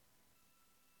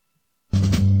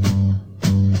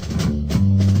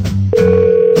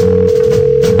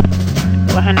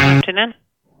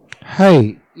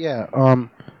Hi. Yeah.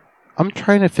 I'm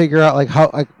trying to figure out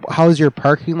how's your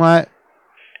parking lot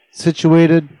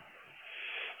situated?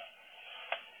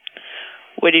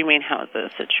 What do you mean? How is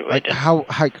it situated?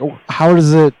 How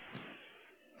does it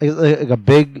like a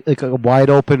big like a wide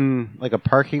open like a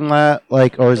parking lot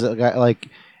or is it got like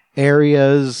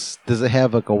areas? Does it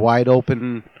have like a wide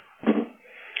open?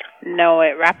 No,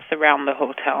 it wraps around the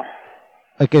hotel.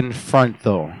 Like in front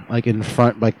though, like in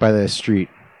front, like by the street.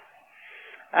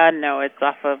 No, it's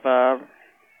off of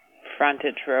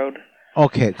frontage road.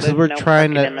 Okay, because we're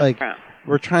trying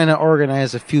to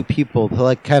organize a few people to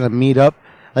like kind of meet up.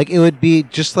 Like it would be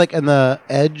just like in the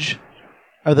edge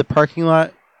of the parking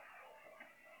lot.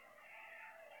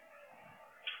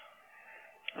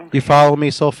 Okay. You follow me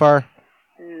so far?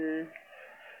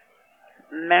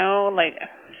 No,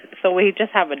 so we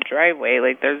just have a driveway.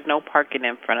 Like there's no parking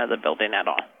in front of the building at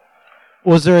all.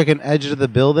 Was there like an edge of the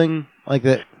building, like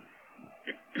that,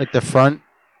 like the front?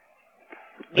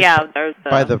 Yeah, there's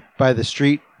by the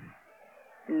street.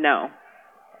 No.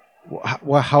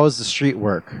 How does the street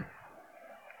work?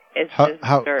 It's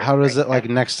how does it like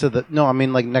next to the? No, I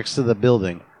mean like next to the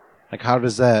building. Like how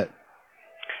does that?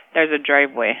 There's a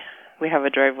driveway. We have a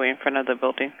driveway in front of the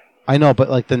building. I know, but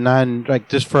like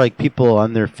just for like people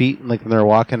on their feet, like when they're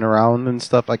walking around and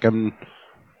stuff. Like I'm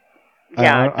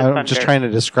just trying to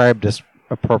describe this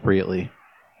appropriately.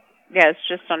 Yeah, it's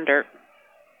just under.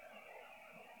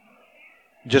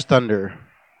 Just under.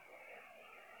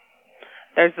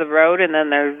 There's the road, and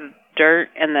then there's dirt,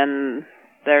 and then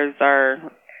there's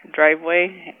our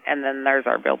driveway, and then there's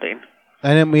our building. I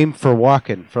didn't mean for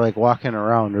walking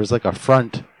around. There's like a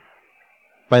front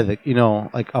by the,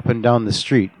 like up and down the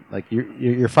street. Like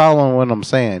you're following what I'm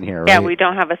saying here, right? Yeah, we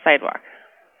don't have a sidewalk.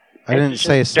 I didn't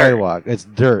say sidewalk. It's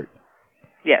dirt.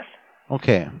 Yes.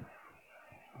 Okay.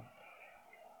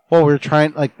 Well, we're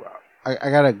trying, I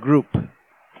got a group.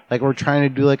 Like we're trying to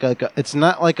do it's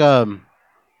not like a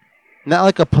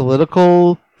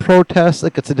political protest.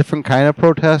 Like it's a different kind of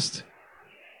protest.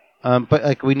 But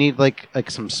like we need like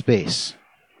some space.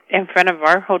 In front of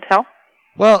our hotel?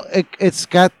 Well, it's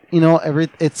got,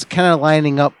 it's kind of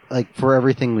lining up like for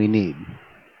everything we need.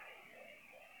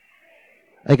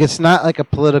 Like it's not like a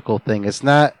political thing. It's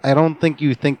not, I don't think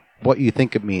you think what you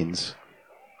think it means.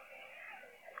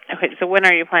 Okay, so when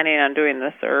are you planning on doing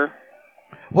this, or?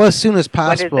 Well, as soon as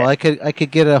possible. I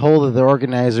could get a hold of the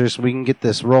organizers so we can get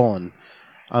this rolling.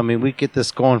 I mean, we get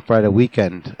this going Friday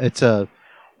weekend. It's have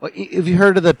you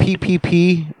heard of the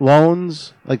PPP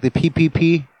loans? Like the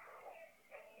PPP?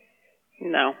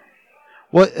 No.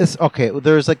 Well, it's okay. Well,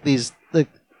 there's like these I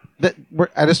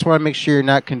just want to make sure you're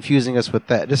not confusing us with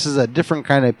that. This is a different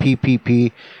kind of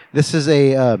PPP. This is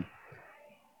a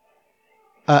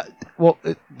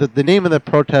the name of the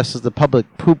protest is the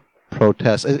public poop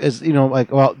protest. Is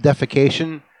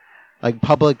defecation, like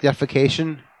public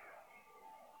defecation.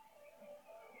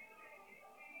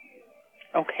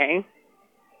 Okay.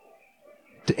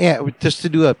 Just to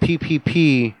do a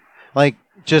PPP, like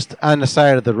just on the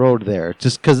side of the road there,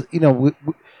 just because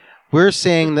we're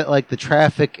saying that like the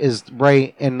traffic is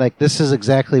right, and like this is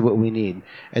exactly what we need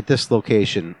at this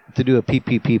location to do a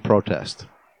PPP protest.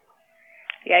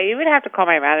 Yeah, you would have to call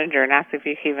my manager and ask if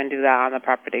you can even do that on the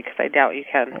property, because I doubt you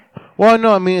can. Well,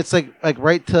 no, I mean it's like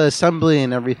right to assembly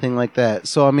and everything like that.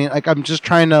 So I mean, like I'm just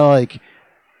trying to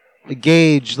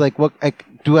gauge what I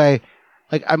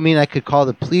could call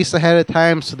the police ahead of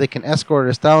time so they can escort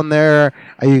us down there.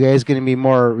 Are you guys going to be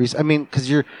more? Because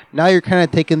you're kind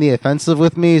of taking the offensive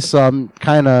with me, so I'm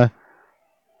kind of.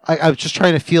 I was just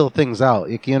trying to feel things out.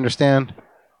 You understand?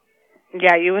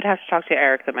 Yeah, you would have to talk to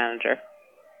Eric, the manager.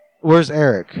 Where's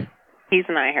Eric? He's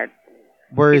not here.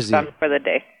 Where is he? He's gone for the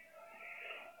day.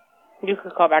 You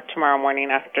could call back tomorrow morning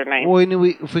after 9. Well,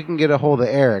 if we can get a hold of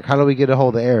Eric, how do we get a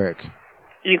hold of Eric?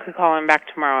 You could call him back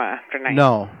tomorrow after 9.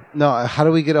 No. How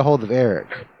do we get a hold of Eric?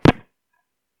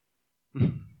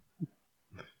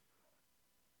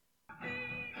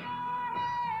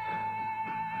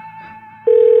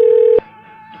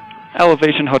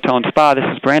 Elevation Hotel and Spa. This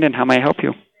is Brandon. How may I help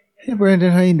you? Hey,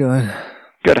 Brandon. How you doing?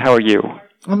 Good. How are you?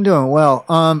 I'm doing well.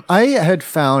 I had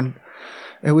found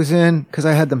it was because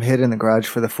I had them hid in the garage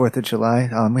for the 4th of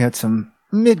July. We had some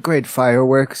mid-grade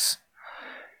fireworks.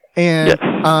 And yes.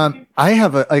 I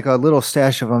have a little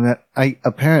stash of them that I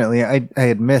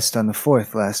had missed on the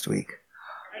 4th last week.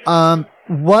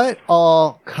 What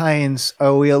all kinds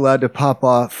are we allowed to pop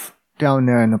off down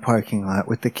there in the parking lot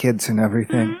with the kids and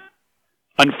everything?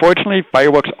 Unfortunately,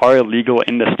 fireworks are illegal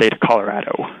in the state of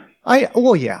Colorado.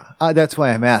 That's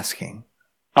why I'm asking.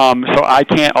 So I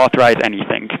can't authorize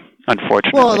anything.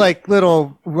 unfortunately. Well, like the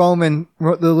little Roman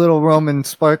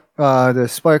the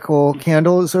sparkle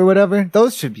candles or whatever.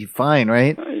 Those should be fine,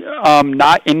 right?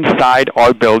 Not inside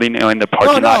our building or in the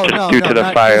parking lot, just due to the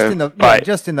fire.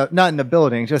 Not in the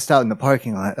building, just out in the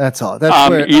parking lot. That's all. That's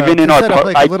where even in our set up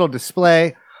like a little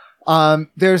display.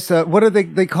 There's what are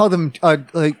they call them?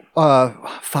 What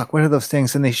are those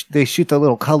things? And they shoot the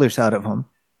little colors out of them.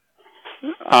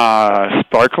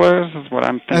 Sparklers is what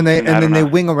I'm thinking. And then they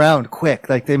wing around quick,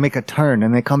 like they make a turn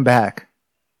and they come back.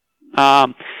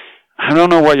 I don't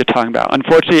know what you're talking about.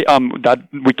 Unfortunately, that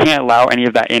we can't allow any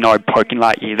of that in our parking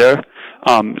lot either.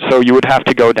 So you would have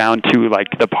to go down to like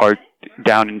the park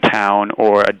down in town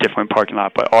or a different parking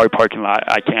lot. But our parking lot,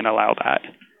 I can't allow that.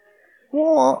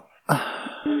 Well,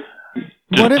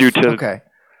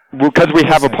 because we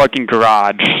have a parking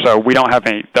garage, so we don't have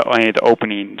any of the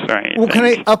openings or anything. Well, can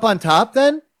I up on top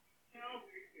then?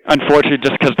 Unfortunately,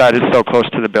 just because that is so close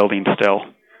to the building still.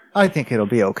 I think it'll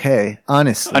be okay,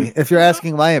 honestly. If you're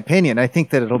asking my opinion, I think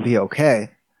that it'll be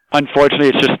okay. Unfortunately,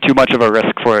 it's just too much of a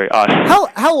risk for us.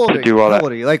 How old are you? How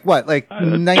old are you? Like what? Like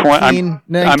 19?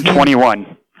 I'm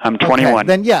 21. I'm 21. Okay.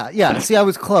 Then yeah. See, I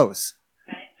was close.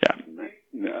 Yeah.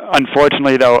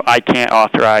 Unfortunately, though, I can't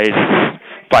authorize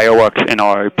fireworks in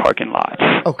our parking lots.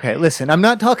 Okay, listen, I'm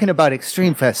not talking about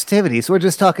extreme festivities. We're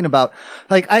just talking about,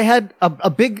 like, I had a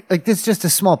big, like, this is just a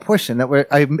small portion that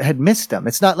I had missed them.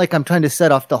 It's not like I'm trying to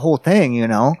set off the whole thing, you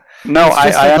know? No,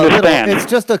 I understand. It's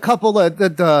just a couple of,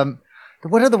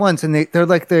 what are the ones? And they're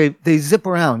like, they zip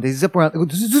around. They zip around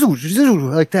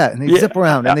like that. And they zip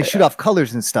around and they shoot off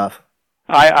colors and stuff.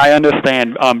 I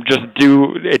understand.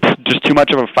 It's just too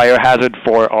much of a fire hazard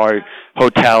for our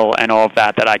hotel and all of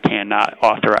that I cannot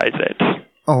authorize it.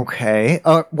 Okay.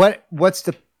 What's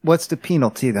the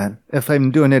penalty then if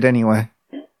I'm doing it anyway?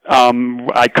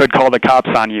 I could call the cops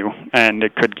on you, and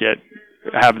it could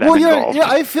have them involved.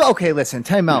 I feel okay. Listen,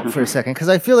 time out for a second, because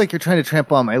I feel like you're trying to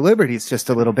trample on my liberties just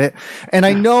a little bit. And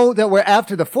I know that we're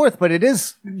after the 4th, but it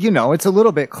is, it's a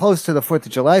little bit close to the 4th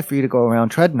of July for you to go around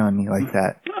treading on me like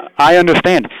that. I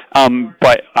understand,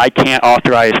 but I can't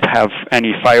authorize to have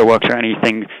any fireworks or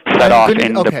anything set off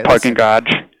in the parking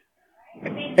garage.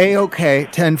 A-OK,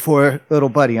 10-4, little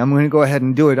buddy. I'm going to go ahead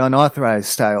and do it unauthorized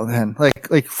style then.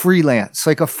 Like freelance,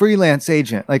 like a freelance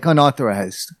agent, like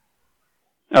unauthorized.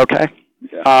 Okay.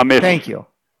 Thank you.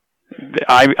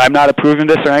 I'm not approving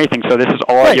this or anything, so this is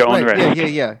all at your own risk.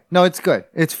 Yeah. No, it's good.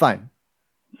 It's fine.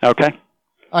 Okay.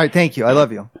 All right, thank you. I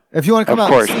love you. If you want to come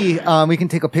out and see, we can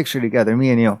take a picture together,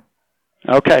 me and you.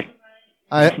 Okay.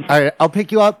 All right, I'll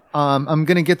pick you up. I'm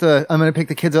gonna pick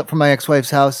the kids up from my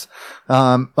ex-wife's house.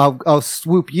 I'll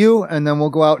swoop you, and then we'll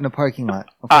go out in the parking lot.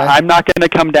 Okay? I'm not gonna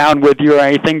come down with you or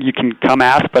anything. You can come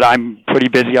ask, but I'm pretty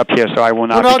busy up here, so I will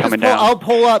not be coming down.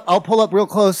 I'll pull up real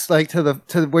close, like to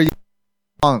where you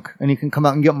honk, and you can come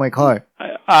out and get in my car.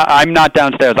 I'm not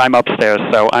downstairs. I'm upstairs,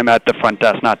 so I'm at the front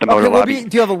desk, not the motor lobby.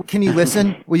 Can you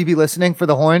listen? Will you be listening for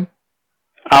the horn?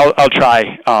 I'll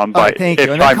try. But right, thank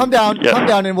you. And then come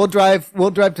down, and we'll drive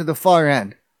to the far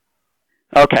end.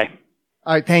 Okay.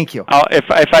 All right, thank you. If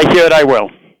I hear it, I will.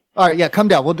 All right, yeah, come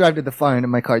down. We'll drive to the far end in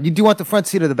my car. Do you want the front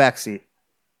seat or the back seat?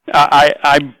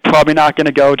 I'm probably not going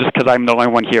to go just because I'm the only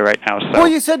one here right now. So. Well,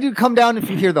 you said you'd come down if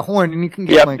you hear the horn, and you can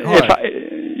get in my car.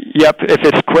 If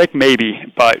it's quick,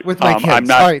 maybe, but with my kids. I'm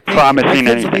not promising anything.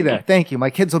 My kids will be there. Thank you. My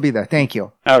kids will be there. Thank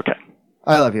you. Okay.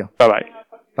 I love you. Bye-bye.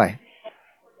 Bye.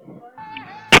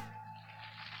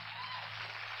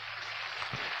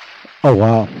 Oh,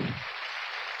 wow.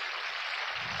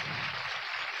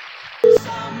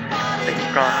 Thanks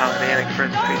for calling Holiday Inn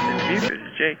Express Space Interview. This is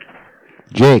Jake.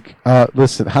 Jake,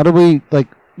 listen, how do we,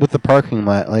 with the parking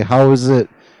lot, how is it,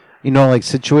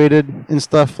 situated and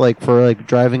stuff, for,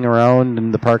 driving around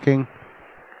in the parking?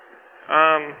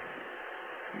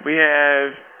 We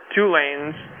have 2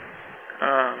 lanes,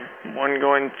 one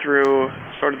going through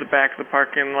sort of the back of the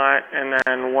parking lot, and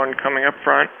then one coming up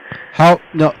front. How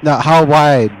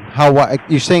wide? How wide?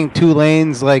 You're saying 2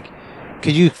 lanes,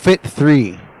 could you fit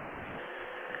 3?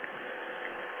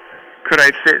 Could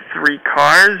I fit 3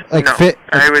 cars? No. Fit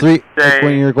I would 3, say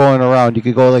when you're going around, you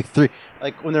could go 3,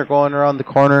 when they're going around the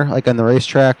corner, on the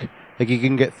racetrack, you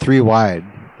can get 3 wide,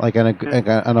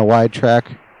 on a wide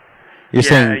track. You're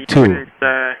saying 2.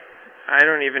 I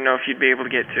don't even know if you'd be able to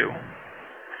get 2.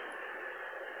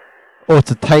 Oh, it's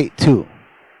a tight 2.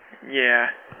 Yeah.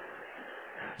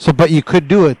 So, but you could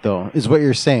do it, though, is what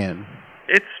you're saying.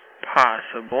 It's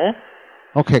possible.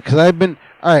 Okay, because I've been...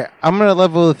 All right, I'm going to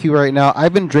level with you right now.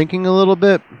 I've been drinking a little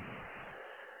bit.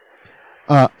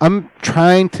 I'm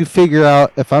trying to figure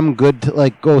out if I'm good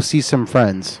to, go see some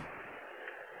friends.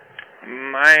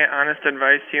 My honest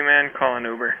advice to you, man, call an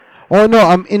Uber. Oh no,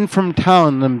 I'm in from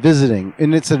town and I'm visiting,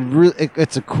 and it's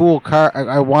a cool car.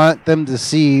 I want them to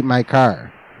see my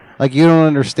car. Like, you don't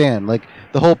understand. Like,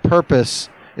 the whole purpose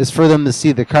is for them to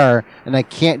see the car, and I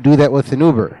can't do that with an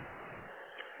Uber.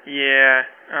 Yeah.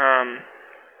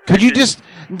 Could you just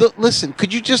listen?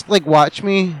 Could you just like watch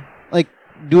me, like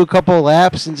do a couple of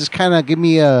laps and just kind of give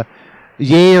me a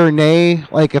yay or nay,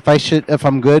 like if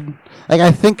I'm good? Like,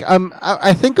 I think I'm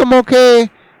okay,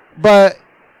 but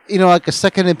like a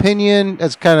second opinion,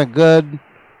 that's kind of good.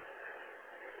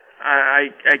 I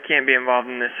can't be involved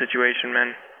in this situation,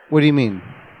 man. What do you mean?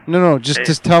 No,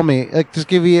 just tell me. Like, just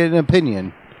give you an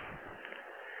opinion.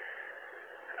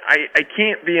 I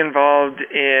can't be involved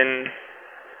in...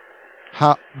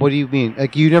 How? What do you mean?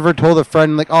 Like, you never told a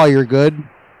friend, like, oh, you're good?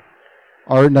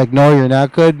 Or, like, no, you're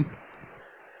not good?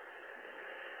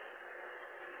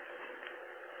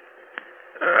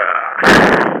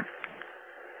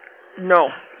 No,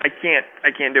 I can't.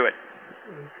 I can't do it.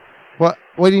 What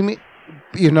do you mean?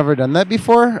 You've never done that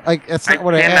before? Like, that's not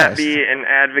what I asked. I cannot be an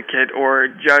advocate or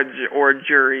judge or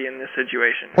jury in this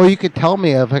situation. Or you could tell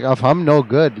me if I'm no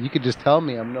good. You could just tell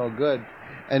me I'm no good,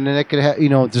 and then it could have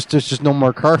there's just no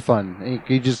more car fun. And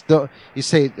you just don't. You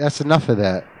say that's enough of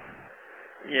that.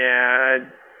 Yeah,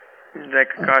 that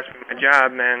could cost me my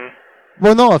job, man.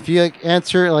 Well, no. If you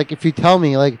answer, if you tell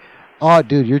me oh,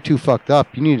 dude, you're too fucked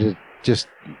up. You need to just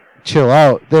chill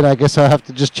out. Then I guess I'll have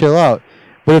to just chill out.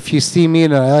 But if you see me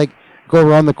and I go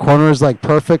around the corners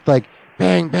perfect,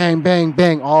 bang, bang, bang,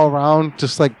 bang, all around,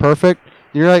 just perfect.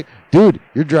 You're like, dude,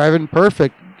 you're driving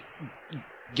perfect.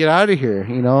 Get out of here,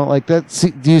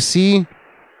 that. Do you see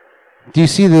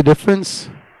the difference?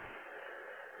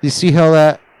 Do you see how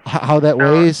that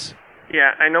weighs?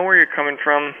 Yeah, I know where you're coming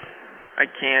from. I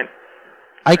can't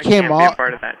be a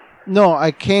part of that. No,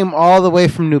 I came all the way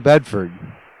from New Bedford.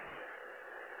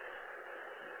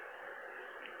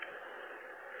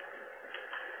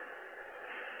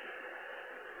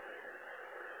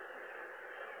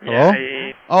 Hello?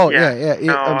 Yeah.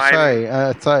 No, I'm sorry.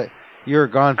 I thought you were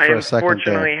gone for a second. I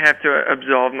unfortunately have to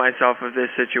absolve myself of this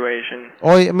situation.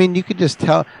 Oh, I mean, you could just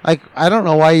tell. I don't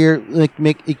know why you're you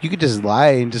could just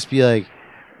lie and just be like,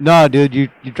 "No, dude, you're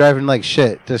driving like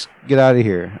shit. Just get out of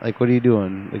here. What are you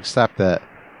doing? Stop that."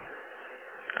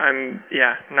 I'm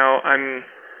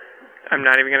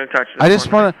not even gonna touch this. I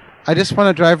just want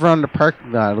to drive around the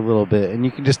parking lot a little bit, and you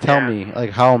can just tell me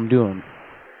how I'm doing.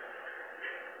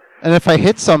 And if I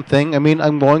hit something, I mean,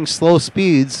 I'm going slow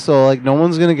speeds, so no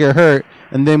one's gonna get hurt,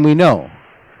 and then we know.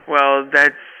 Well,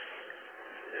 that's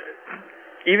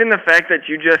even the fact that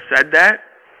you just said that.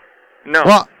 No.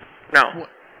 Well, no.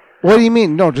 What do you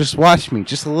mean? No, just watch me,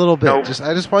 just a little bit. Nope.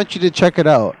 I just want you to check it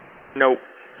out. Nope.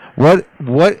 What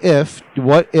if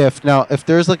now if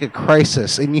there's a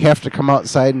crisis and you have to come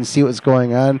outside and see what's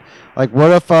going on,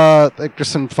 what if there's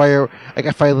some fire,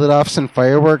 if I lit off some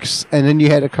fireworks and then you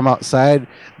had to come outside,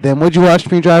 then would you watch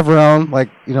me drive around if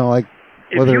you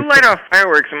light off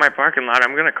fireworks in my parking lot,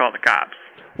 I'm gonna call the cops.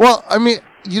 Well, I mean,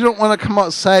 you don't want to come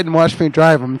outside and watch me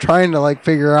drive. I'm trying to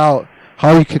figure out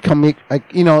how you could come I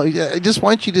just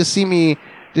want you to see me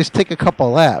just take a couple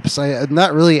laps. I'm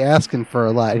not really asking for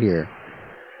a lot here.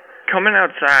 Coming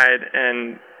outside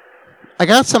and... I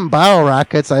got some bottle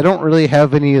rockets. I don't really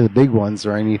have any of the big ones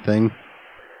or anything.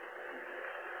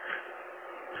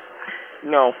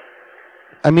 No.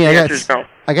 I mean, no.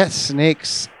 I got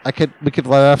snakes. We could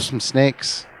let off some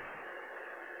snakes.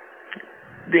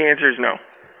 The answer is no.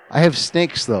 I have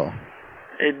snakes though.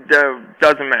 It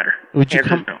doesn't matter. Would you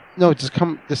come? No, just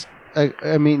come.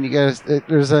 I mean, you guys.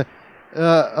 There's a...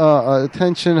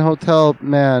 attention hotel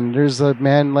man, there's a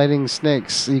man lighting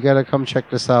snakes. You gotta come check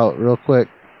this out real quick.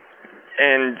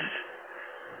 And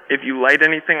if you light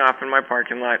anything off in my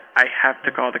parking lot, I have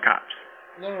to call the cops.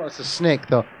 No, it's a snake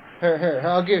though. Here,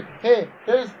 I'll give. Hey,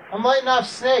 I'm lighting off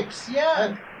snakes.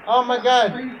 Yeah. Oh my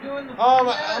God. Are you doing the...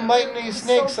 I'm lighting these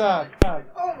snakes off.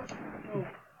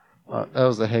 Oh, that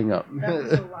was a hang up. That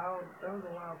was a loud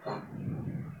thing.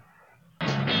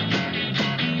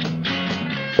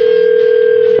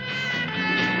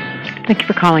 Thank you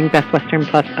for calling Best Western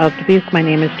Plus of Dubuque. My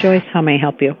name is Joyce. How may I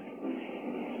help you?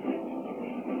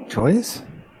 Joyce?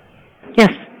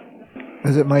 Yes.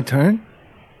 Is it my turn?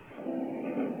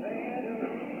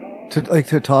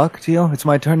 To talk to you? It's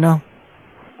my turn now?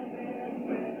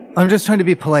 I'm just trying to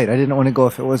be polite. I didn't want to go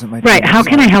if it wasn't my turn. Right. How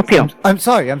can I help you? I'm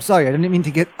sorry. I didn't mean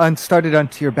to get started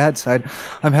onto your bad side.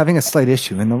 I'm having a slight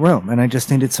issue in the room, and I just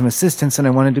needed some assistance, and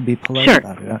I wanted to be polite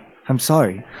about it. I'm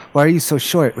sorry. Why are you so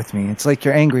short with me? It's like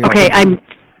you're angry. Okay, I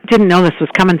didn't know this was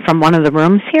coming from one of the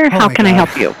rooms here. How can I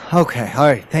help you? Okay, all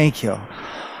right. Thank you.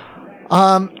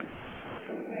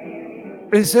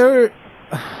 Is there...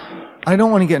 I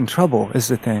don't want to get in trouble. Is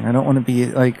the thing. I don't want to be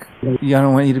like. Yeah, I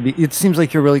don't want you to be. It seems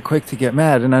like you're really quick to get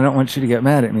mad, and I don't want you to get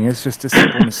mad at me. It's just a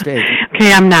simple mistake.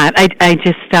 Okay, I'm not. I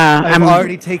just. I've I'm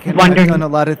already taken. wondering. I've done a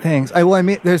lot of things. I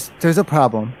mean, there's a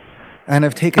problem, and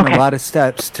I've taken a lot of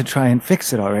steps to try and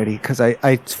fix it already. Because I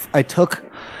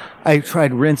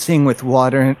tried rinsing with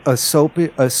water, a soap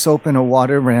and a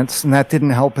water rinse, and that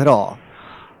didn't help at all.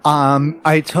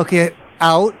 I took it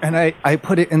out and I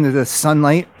put it into the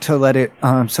sunlight to let it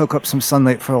soak up some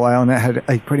sunlight for a while, and that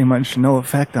had pretty much no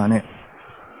effect on it.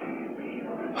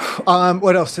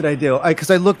 What else did I do? Because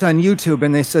I looked on YouTube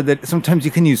and they said that sometimes you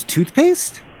can use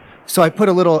toothpaste. So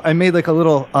I made like a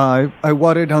little, I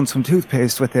watered down some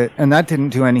toothpaste with it, and that didn't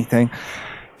do anything.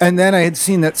 And then I had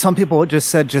seen that some people just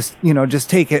said, just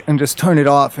take it and just turn it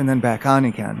off and then back on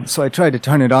again. So I tried to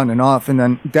turn it on and off, and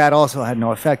then that also had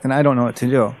no effect, and I don't know what to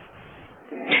do.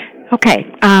 Okay.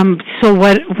 So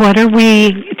what are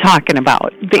we talking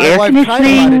about? The air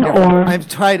conditioning, or I've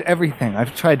tried everything.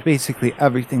 I've tried basically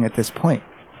everything at this point.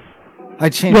 I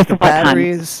changed the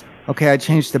batteries. Okay, I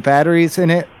changed the batteries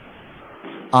in it.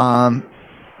 I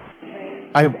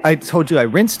told you I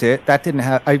rinsed it. That didn't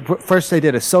have. First I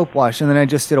did a soap wash, and then I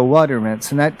just did a water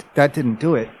rinse, and that didn't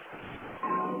do it.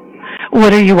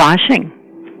 What are you washing?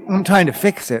 I'm trying to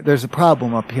fix it. There's a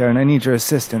problem up here, and I need your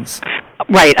assistance.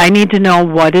 Right. I need to know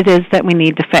what it is that we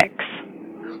need to fix.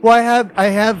 Well, I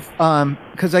have,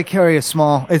 because I carry a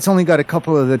small. It's only got a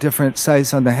couple of the different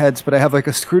sizes on the heads, but I have like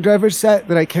a screwdriver set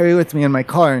that I carry with me in my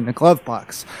car in the glove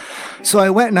box. So I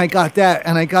went and I got that,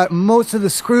 and I got most of the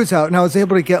screws out, and I was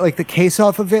able to get like the case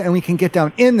off of it, and we can get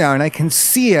down in there, and I can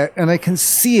see it, and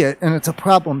it's a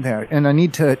problem there, and I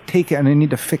need to take it, and I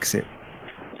need to fix it.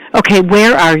 Okay,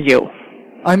 where are you?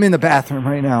 I'm in the bathroom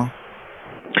right now.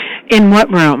 In what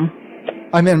room?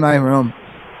 I'm in my room.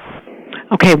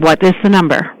 Okay, what is the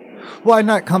number? Well, I'm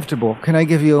not comfortable. Can I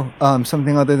give you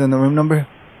something other than the room number?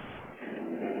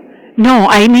 No,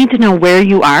 I need to know where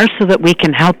you are so that we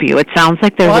can help you. It sounds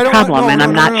like there's a problem, and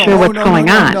I'm not sure what's going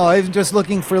on. No, I'm just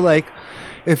looking for, like,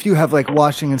 if you have, like,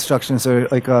 washing instructions or,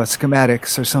 like,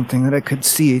 schematics or something that I could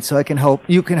see so I can help.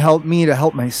 You can help me to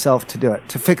help myself to do it,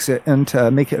 to fix it and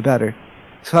to make it better.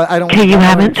 So I don't. Okay, you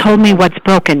haven't told me what's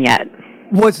broken yet.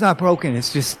 Well, it's not broken.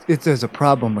 It's just there's a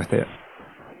problem with it.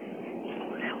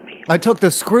 I took the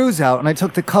screws out and I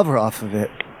took the cover off of it.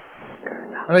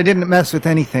 And I didn't mess with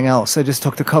anything else. I just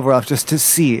took the cover off just to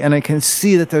see, and I can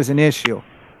see that there's an issue.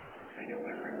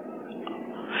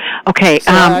 Okay.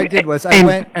 So what I did was I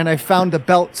went and I found the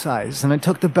belt size, and I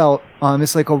took the belt.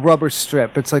 It's like a rubber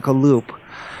strip. It's like a loop.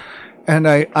 And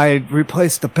I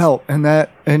replaced the belt, and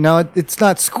now it's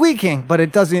not squeaking, but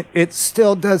it doesn't. It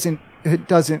still doesn't. It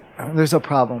doesn't. There's a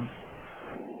problem.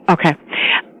 Okay.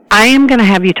 I am going to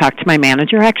have you talk to my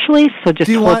manager, actually, so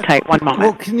just hold tight one moment.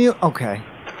 Well, can you? Okay.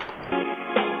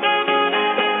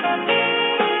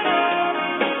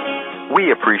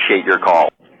 We appreciate your call.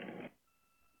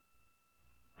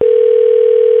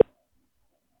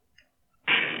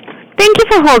 Thank you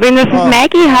for holding. This is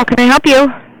Maggie. How can I help you?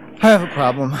 I have a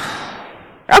problem.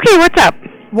 Okay, what's up?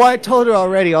 Well, I told her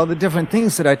already all the different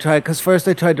things that I tried, because first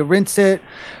I tried to rinse it,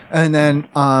 and then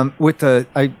I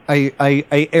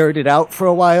aired it out for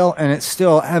a while, and it's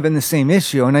still having the same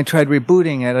issue. And I tried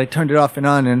rebooting it. I turned it off and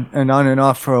on and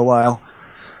off for a while,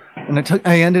 and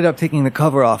I ended up taking the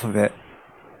cover off of it.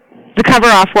 The cover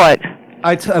off what?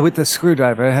 With the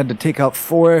screwdriver, I had to take out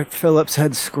 4 Phillips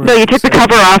head screws. So you took the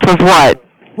cover off of what?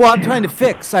 Well, I'm trying to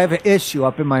fix. I have an issue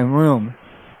up in my room.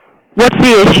 What's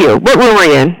the issue? What room are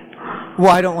you in? Well,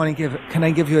 I don't want to give. Can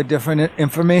I give you a different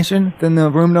information than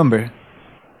the room number?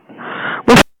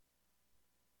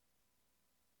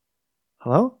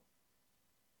 Hello?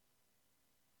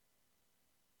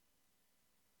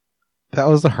 That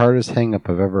was the hardest hang-up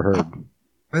I've ever heard.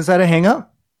 Is that a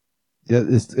hang-up? Yeah,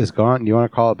 it's gone. Do you want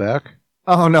to call it back?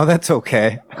 Oh, no, that's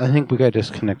okay. I think we got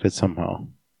disconnected somehow.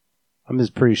 I'm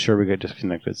just pretty sure we got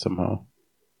disconnected somehow.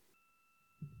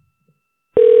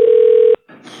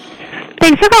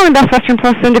 Thanks for calling Best Western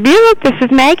Post in Dubuque. This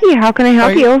is Maggie. How can I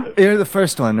help you? You're the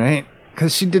first one, right?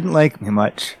 Because she didn't like me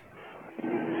much.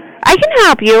 I can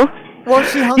help you. Well,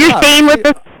 she hung up. You're staying with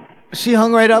us. She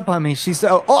hung right up on me. She said,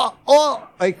 oh,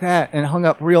 like that, and hung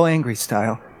up real angry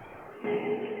style.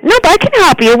 Nope, I can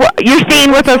help you. You're staying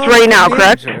with us right now,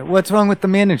 correct? What's wrong with the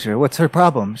manager? What's her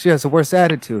problem? She has a worse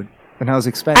attitude than I was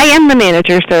expecting. I am the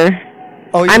manager, sir.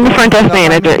 Oh, I'm the front desk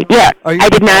manager. Yeah, I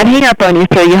did not hang up on you,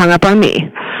 sir. You hung up on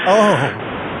me. Oh.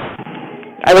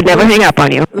 I would never hang up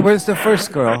on you. Where's the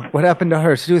first girl? What happened to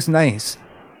her? She was nice.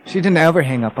 She didn't ever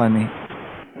hang up on me.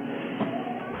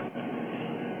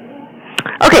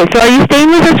 Okay, so are you staying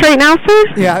with us right now, sir?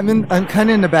 Yeah, I'm kind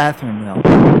of in the bathroom now.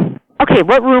 Okay,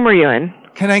 what room are you in?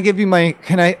 Can I give you my?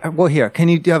 Well, here. Do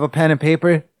you have a pen and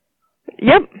paper?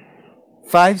 Yep.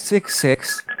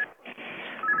 566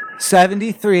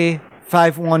 73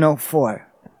 5104.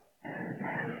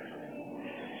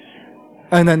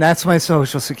 And then that's my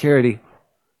social security.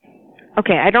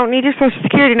 Okay, I don't need your social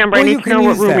security number. Well, I need to know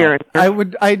what room you're in.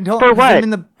 I don't. For what?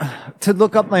 To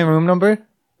look up my room number?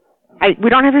 We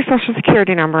don't have your social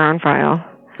security number on file.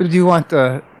 Do you want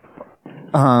the,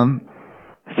 So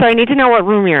I need to know what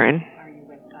room you're in.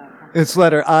 It's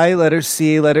letter I, letter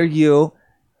C, letter U,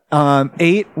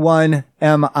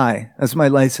 81MI. That's my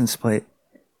license plate.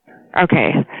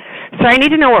 Okay. So I need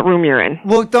to know what room you're in.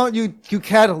 Well, don't you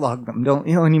catalog them, don't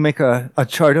you? When you make a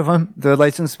chart of them, the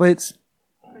license plates?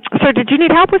 So did you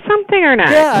need help with something or not?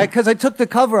 Yeah, because I took the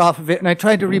cover off of it and I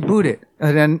tried to reboot it.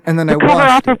 And then I washed it. Cover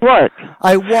off of what?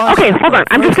 I washed Okay, hold on.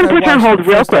 I'm just going to put you on hold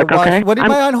real quick, okay? What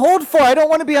am I on hold for? I don't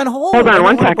want to be on hold. Hold on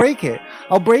one second.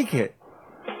 I'll break it.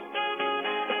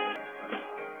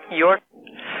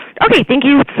 Okay, thank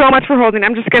you so much for holding.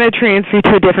 I'm just going to transfer you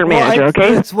to a different manager,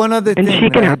 okay? It's one other and thing. And she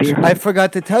can help you. I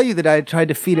forgot to tell you that I had tried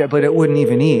to feed it, but it wouldn't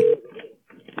even eat.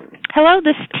 Hello,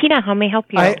 this is Tina. How may I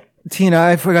help you? Tina,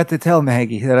 I forgot to tell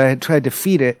Maggie that I had tried to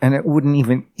feed it, and it wouldn't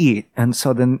even eat. And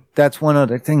so then that's one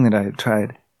other thing that I had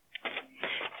tried.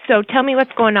 So tell me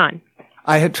what's going on.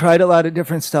 I had tried a lot of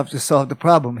different stuff to solve the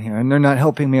problem here, and they're not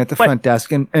helping me at the front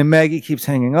desk. And Maggie keeps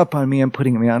hanging up on me and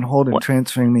putting me on hold and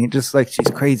transferring me just like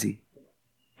she's crazy.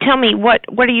 Tell me, what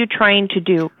are you trying to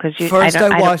do? First,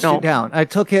 I washed it down. I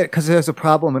took it because there's a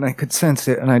problem, and I could sense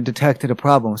it, and I detected a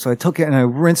problem. So I took it and I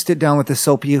rinsed it down with a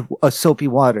soapy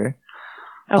water.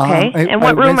 Okay. And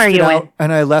what room are you in?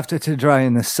 And I left it to dry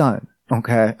in the sun.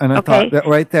 Okay. And I thought that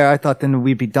right there, I thought then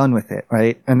we'd be done with it,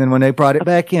 right? And then when I brought it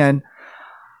back in,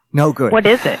 no good. What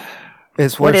is it?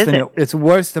 It's worse it's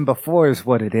worse than before is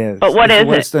what it is. But what it's is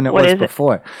worse it? than it What was is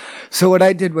before. It? So what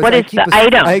I did was I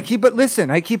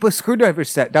keep a screwdriver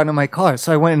set down in my car.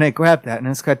 So I went and I grabbed that, and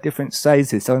it's got different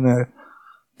sizes on the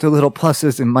little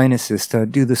pluses and minuses to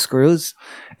do the screws.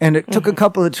 And it took a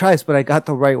couple of tries, but I got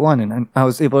the right one, and I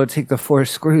was able to take the 4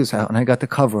 screws out, and I got the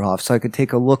cover off so I could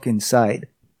take a look inside.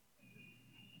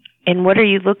 And what are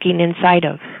you looking inside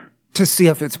of? To see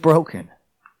if it's broken.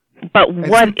 But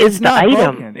what is the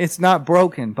item? Broken. It's not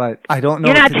broken, but I don't know.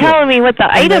 You're not telling me what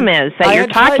the item is that you're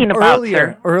talking about,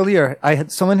 sir. Earlier,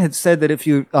 someone had said that if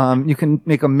you you can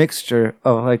make a mixture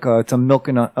of it's a milk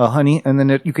and a honey, and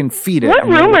then you can feed it. What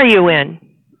room are you in?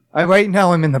 Right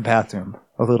now, I'm in the bathroom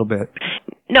a little bit.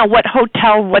 No, what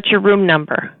hotel? What's your room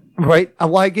number? Right.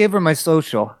 Well, I gave her my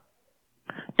social.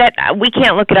 That we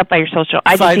can't look it up by your social.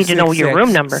 I just need to know your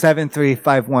room number.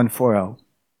 735140.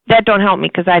 That don't help me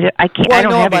because I can't. Well, I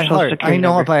don't have your social security I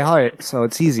know number. it by heart, so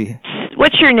it's easy.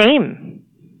 What's your name?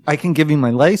 I can give you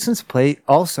my license plate.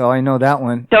 Also, I know that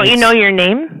one. Don't you know your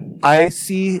name?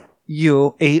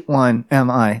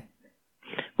 ICU81MI.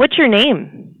 What's your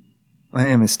name? My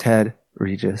name is Ted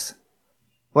Regis.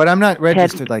 But I'm not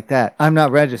registered like that. I'm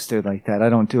not registered like that. I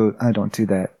don't do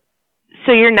that.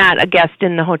 So you're not a guest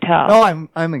in the hotel? Oh,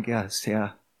 I'm a guest.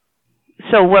 Yeah.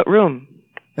 So what room?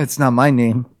 It's not my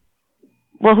name.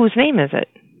 Well, whose name is it?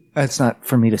 That's not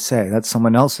for me to say. That's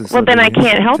someone else's. Well, then I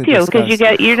can't help you because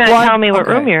you're not telling me what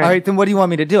room you're in. All right, then what do you want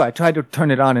me to do? I tried to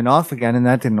turn it on and off again, and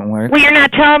that didn't work. Well, you're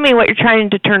not telling me what you're trying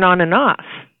to turn on and off.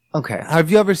 Okay. Have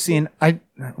you ever seen?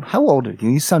 How old are you?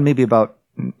 You sound maybe about.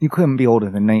 You couldn't be older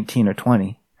than 19 or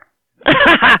 20.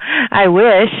 I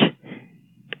wish.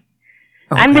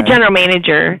 Okay. I'm the general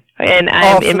manager, and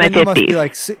I'm in my 50s. You must be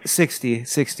like 60,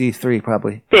 63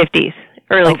 probably. 50s.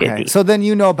 Early 50s. So then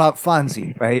you know about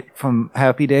Fonzie, right? From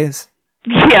Happy Days?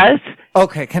 Yes.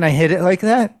 Okay, can I hit it like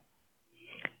that?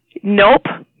 Nope.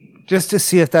 Just to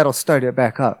see if that'll start it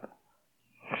back up.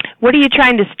 What are you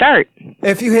trying to start?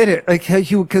 If you hit it,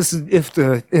 because if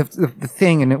the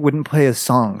thing and it wouldn't play his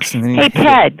songs. And then hey,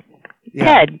 Ted.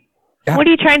 Ted, what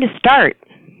are you trying to start?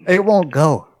 It won't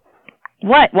go.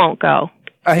 What won't go?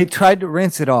 I tried to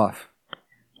rinse it off.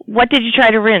 What did you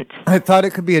try to rinse? I thought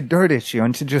it could be a dirt issue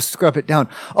and to just scrub it down.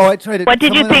 Oh, I tried it. What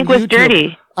did you think was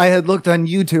dirty? I had looked on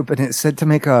YouTube and it said to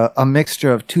make a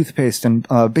mixture of toothpaste and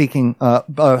baking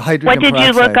hydrogen What did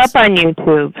you look up on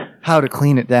YouTube? How to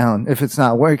clean it down if it's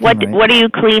not working. What are you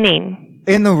cleaning?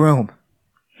 In the room.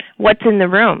 What's in the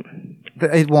room?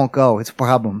 It won't go. It's a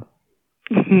problem.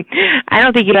 I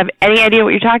don't think you have any idea what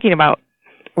you're talking about.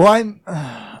 Well,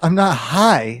 I'm not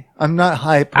high. I'm not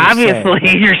high per Obviously,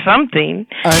 se. You're something.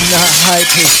 I'm not high per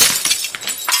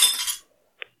se.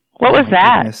 What was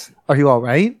that? Goodness. Are you all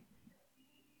right?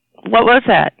 What was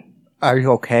that? Are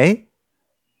you okay?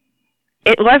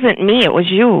 It wasn't me. It was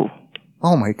you.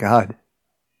 Oh, my God.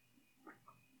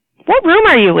 What room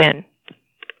are you in?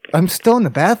 I'm still in the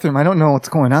bathroom. I don't know what's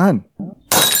going on.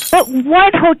 But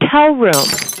what hotel room?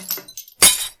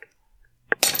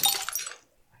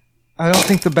 I don't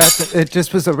think the bathroom... It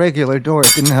just was a regular door.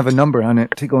 It didn't have a number on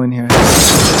it to go in here.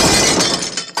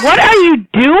 What are you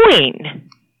doing?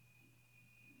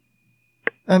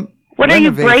 What are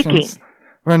you breaking?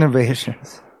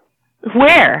 Renovations.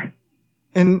 Where?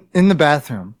 In the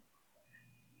bathroom.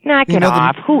 Knock it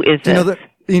off. Who is this?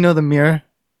 You know the mirror?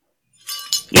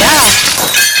 Yeah.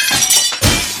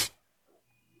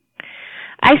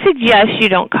 I suggest you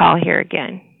don't call here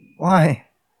again. Why?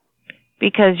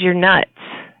 Because you're nuts.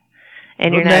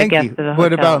 And you're not a guest of the hotel.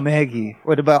 What about Maggie?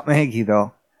 What about Maggie,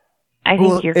 though? I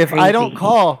think you're if crazy. I don't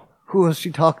call, who will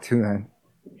she talk to then?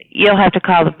 You'll have to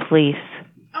call the police.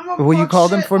 Will you call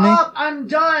them for me? I'm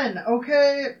done,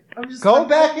 okay? Go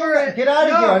back in. Get out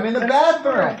of here. I'm in the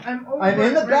bathroom. I'm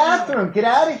in the bathroom. Get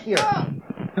out of here.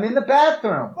 I'm in the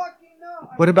bathroom.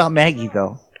 What about Maggie,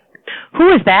 though?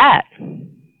 Who is that?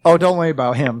 Oh, don't worry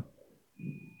about him.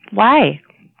 Why?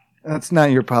 That's not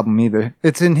your problem either.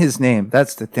 It's in his name.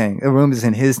 That's the thing. The room is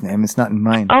in his name. It's not in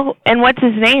mine. Oh, and what's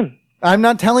his name? I'm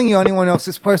not telling you anyone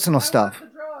else's personal stuff.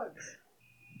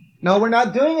 No, we're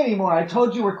not doing it anymore. I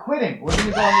told you we're quitting. We're going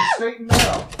to go on the straight and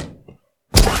narrow.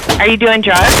 Are you doing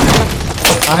drugs?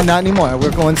 Not anymore.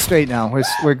 We're going straight now.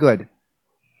 We're good.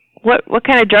 What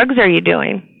kind of drugs are you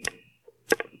doing?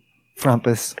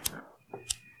 Frumpus.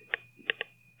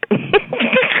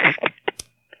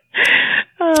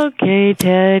 Okay,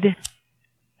 Ted.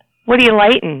 What are you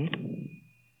lighting?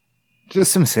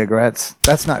 Just some cigarettes.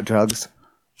 That's not drugs.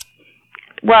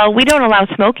 Well, we don't allow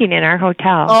smoking in our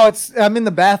hotel. Oh, I'm in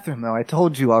the bathroom, though. I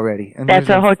told you already. And that's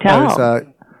a hotel.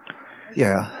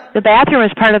 Yeah. The bathroom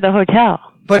is part of the hotel.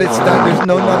 But it's not, there's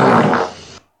no number.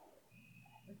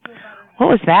 What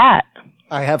was that?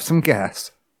 I have some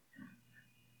gas.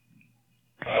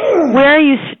 Where are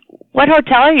you? What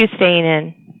hotel are you staying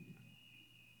in?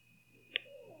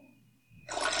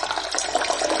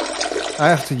 I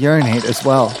have to urinate as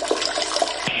well.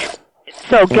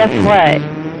 So guess what?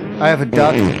 I have a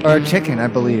duck or a chicken, I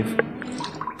believe.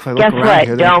 Guess what?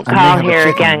 Here, don't call here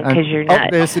again because you're nuts. Oh,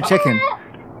 there's the chicken.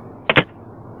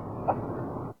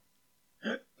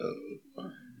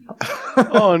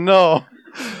 Oh no.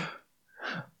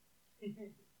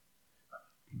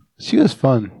 She was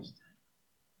fun.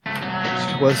 She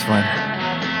was fun.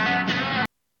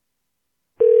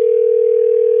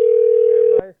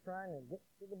 Everybody's trying to get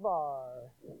to the bar.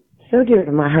 So dear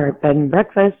to my heart, bed and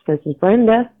breakfast. This is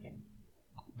Brenda.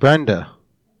 Brenda.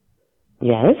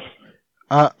 Yes.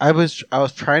 I was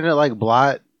trying to like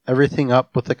blot everything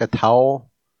up with like a towel.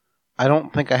 I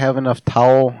don't think I have enough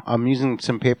towel. I'm using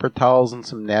some paper towels and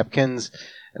some napkins,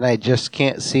 and I just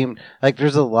can't seem like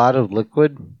there's a lot of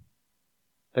liquid.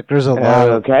 Like there's a lot.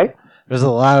 Okay. There's a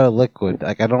lot of liquid.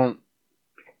 Like I don't.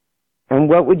 And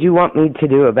what would you want me to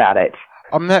do about it?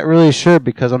 I'm not really sure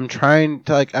because I'm trying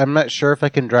to like. I'm not sure if I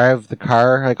can drive the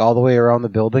car like all the way around the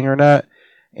building or not,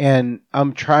 and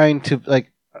I'm trying to like.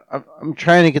 I'm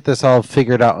trying to get this all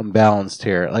figured out and balanced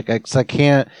here. Like, I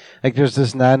can't. Like, there's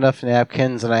just not enough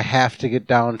napkins, and I have to get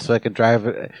down so I can drive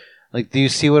it. Like, do you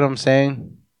see what I'm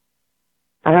saying?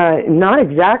 Not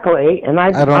exactly, and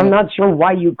I'm not sure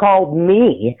why you called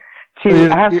me to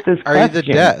ask this question. Are you the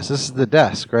desk? This is the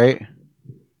desk, right?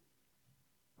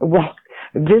 Well,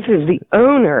 this is the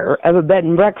owner of a bed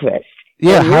and breakfast.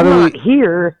 Yeah, and how do not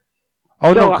here?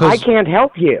 Oh so no, I can't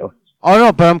help you. Oh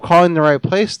no, but I'm calling the right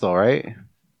place though, right?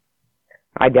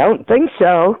 I don't think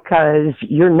so, because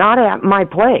you're not at my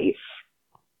place.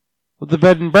 Well, the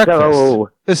bed and breakfast. So,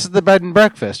 this is the bed and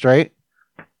breakfast, right?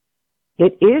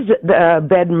 It is the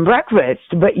bed and breakfast,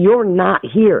 but you're not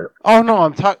here. Oh no,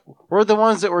 we're the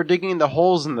ones that were digging the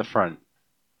holes in the front.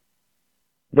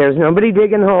 There's nobody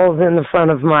digging holes in the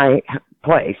front of my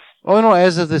place. Oh no,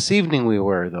 as of this evening we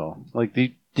were though. Like,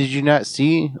 did you not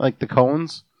see like the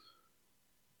cones?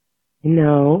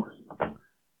 No.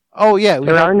 Oh yeah,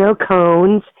 there are no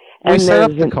cones, and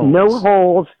there's no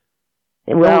holes.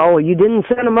 Well, you didn't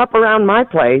set them up around my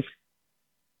place.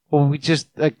 Well, we just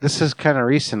like this is kind of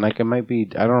recent. Like it might be,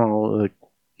 I don't know. Like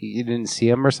you didn't see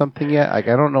them or something yet. Like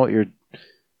I don't know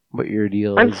what your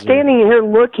deal is. I'm standing here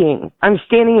looking. I'm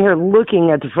standing here looking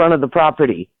at the front of the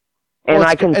property, and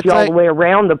I can see all the way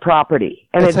around the property.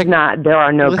 And it's like, not. There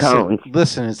are no cones.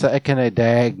 Listen, it's like a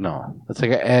diagonal. It's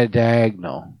like a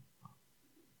diagonal.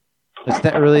 It's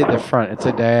not really the front. It's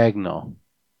a diagonal.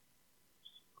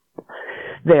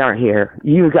 They aren't here.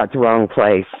 You got the wrong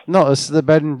place. No, this is the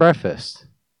bed and breakfast.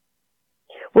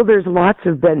 Well, there's lots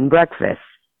of bed and breakfast.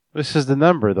 This is the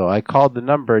number, though. I called the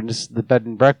number, and this is the bed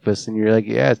and breakfast. And you're like,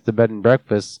 yeah, it's the bed and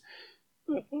breakfast.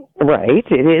 Right.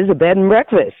 It is a bed and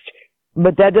breakfast.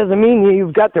 But that doesn't mean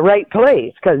you've got the right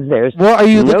place, because there's Well, are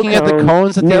you looking at the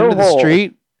cones at the end of the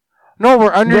street? No,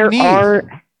 we're underneath.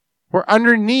 We're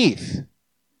underneath.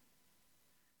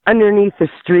 Underneath the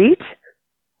street?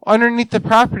 Underneath the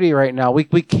property right now. We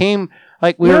came,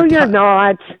 like, No, you're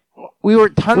not. We were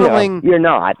tunneling. No, you're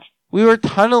not. We were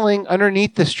tunneling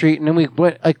underneath the street, and then we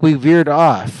went, like, we veered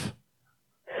off.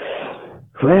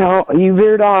 Well, you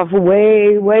veered off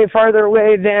way, way farther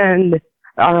away than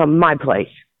my place.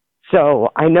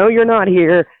 So I know you're not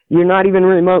here. You're not even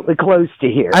remotely close to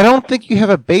here. I don't think you have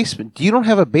a basement. You don't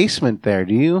have a basement there,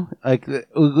 do you? Like,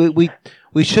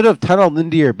 we should have tunneled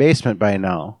into your basement by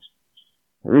now.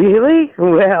 Really?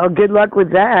 Well, good luck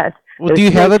with that. Well, do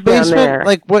you have a basement?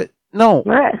 Like, what? No.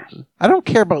 What? I don't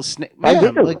care about snakes.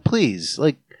 Like, please.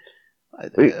 Like,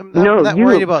 I'm not you,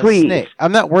 worried about please. snakes.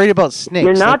 I'm not worried about snakes.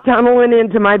 You're not tunneling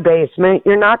into my basement.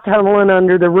 You're not tunneling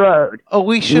under the road. Oh,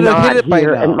 we should have hit it by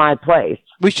now. At my place.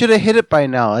 We should have hit it by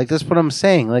now. Like, that's what I'm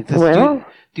saying. Like, this,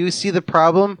 do you see the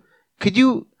problem? Could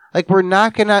you, like, we're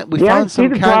knocking on, we found some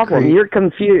concrete. Problem. You're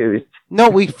confused. No,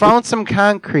 we found some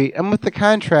concrete. I'm with the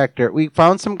contractor. We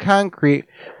found some concrete.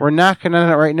 We're knocking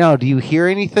on it right now. Do you hear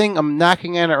anything? I'm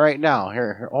knocking on it right now.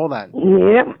 Here, hold on.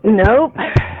 Yep. Nope.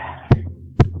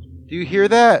 Do you hear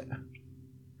that?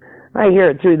 I hear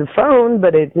it through the phone,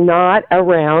 but it's not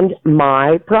around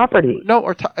my property. No,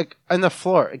 or on the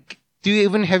floor. Do you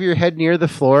even have your head near the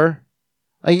floor?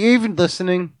 Are you even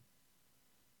listening?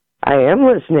 I am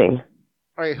listening.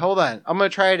 All right, hold on. I'm going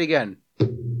to try it again.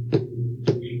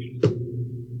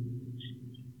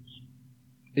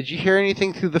 Did you hear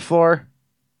anything through the floor?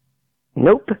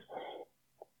 Nope.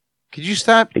 Could you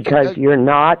stop? Because you're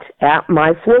not at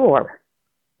my floor.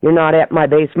 You're not at my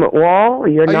basement wall.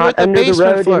 You're not under the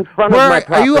road in front of my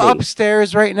property. Are you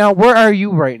upstairs right now? Where are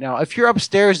you right now? If you're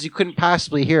upstairs, you couldn't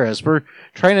possibly hear us. We're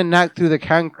trying to knock through the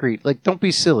concrete. Like, don't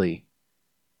be silly.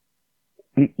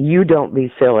 You don't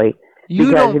be silly.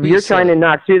 Because if you're trying to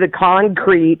knock through the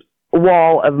concrete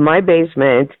wall of my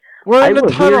basement, we're in the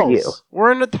tunnels. Hear you.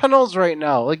 We're in the tunnels right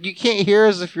now. Like, you can't hear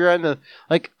us if you're on the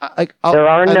there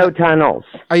are no tunnels.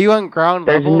 Are you on ground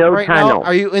level? There's no right tunnel. now?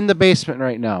 Are you in the basement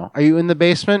right now? Are you in the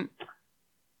basement?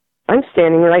 I'm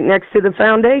standing right next to the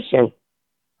foundation.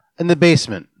 In the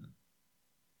basement.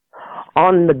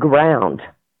 On the ground.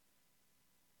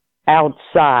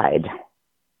 Outside.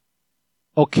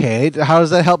 Okay. How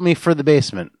does that help me for the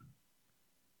basement?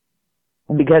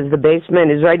 Because the basement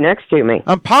is right next to me.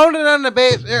 I'm pounding on the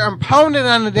base. I'm pounding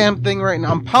on the damn thing right now.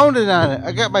 I'm pounding on it.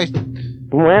 I got my.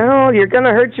 Well, you're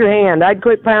gonna hurt your hand. I'd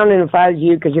quit pounding if I was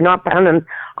you, because you're not pounding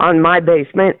on my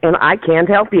basement, and I can't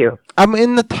help you. I'm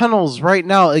in the tunnels right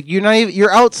now. Like, you're not even.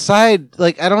 You're outside.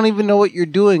 Like, I don't even know what you're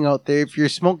doing out there. If you're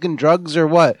smoking drugs or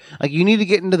what. Like, you need to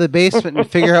get into the basement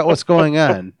and figure out what's going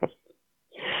on.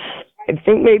 I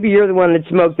think maybe you're the one that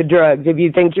smoked the drugs if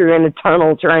you think you're in a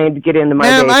tunnel trying to get into my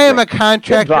basement. I am a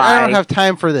contractor. Goodbye. I don't have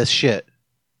time for this shit.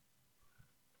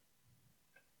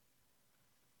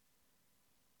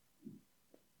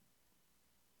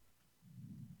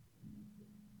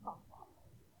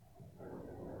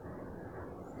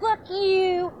 Fuck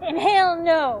you and hell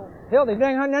no. Hildy,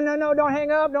 no, don't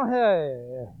hang up.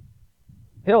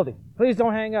 Hildy, please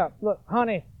don't hang up. Look,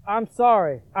 honey, I'm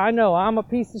sorry. I know, I'm a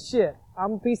piece of shit.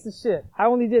 I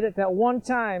only did it that one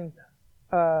time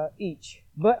each.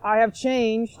 But I have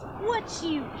changed. What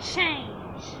you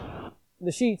change?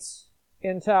 The sheets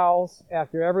and towels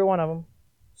after every one of them.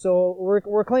 So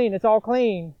we're clean. It's all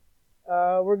clean.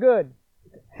 We're good.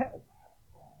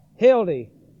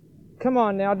 Hildy, come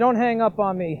on now. Don't hang up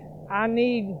on me. I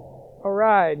need a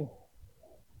ride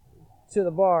to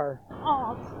the bar.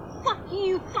 Oh, fuck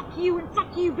you, and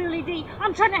fuck you, Billy D.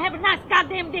 I'm trying to have a nice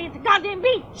goddamn day at the goddamn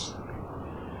beach.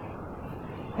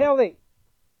 Hildy.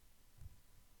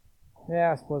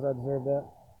 Yeah, I suppose I deserve that.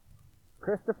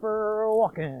 Christopher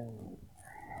Walken.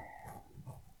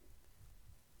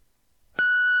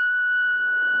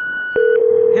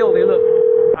 Hildy, look,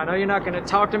 I know you're not going to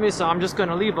talk to me, so I'm just going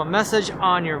to leave a message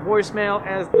on your voicemail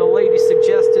as the lady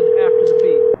suggested after the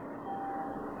beep.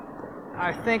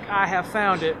 I think I have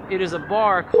found it. It is a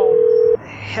bar called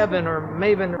Heaven or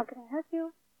Maven. How can I help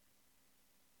you?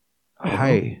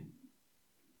 Hi.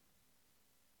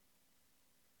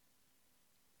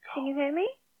 Can you hear me?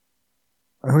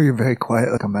 Oh, you're very quiet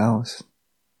like a mouse.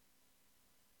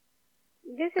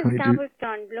 This is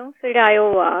Cobblestone, Bloomfield,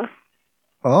 Iowa.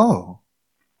 Oh,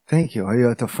 thank you. Are you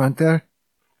at the front there?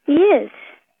 Yes.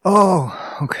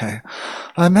 Oh, okay.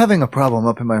 I'm having a problem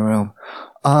up in my room.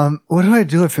 What do I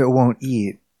do if it won't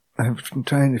eat? I'm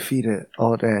trying to feed it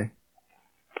all day.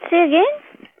 Say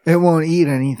again? It won't eat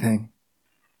anything.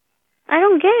 I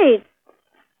don't get it.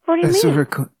 What do you mean?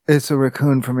 It's a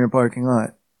raccoon from your parking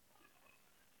lot.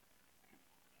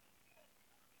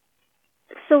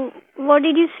 So, what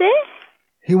did you say?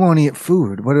 He won't eat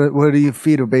food. What do you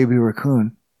feed a baby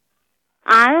raccoon?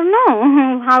 I don't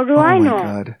know. How do I know? Oh,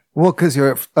 my God. Well, because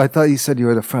I thought you said you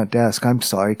were the front desk. I'm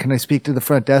sorry. Can I speak to the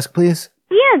front desk, please?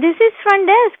 Yeah, this is front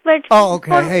desk, but... Oh,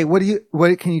 okay. Hey, what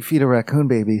can you feed a raccoon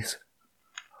babies?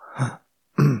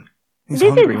 This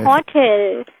hungry, is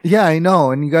hotel. Yeah, I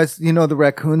know. And you guys, you know the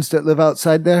raccoons that live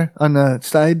outside there on the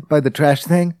side by the trash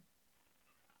thing?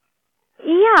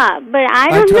 Yeah, but I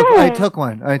don't know.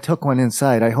 I took one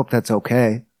inside. I hope that's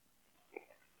okay.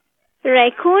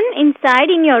 Raccoon inside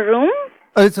in your room?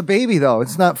 It's a baby, though.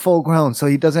 It's not full grown, so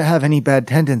he doesn't have any bad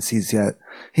tendencies yet.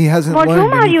 He hasn't learned anything.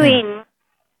 What room are you in?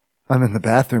 I'm in the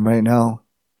bathroom right now.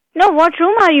 No, what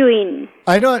room are you in?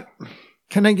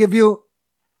 Can I give you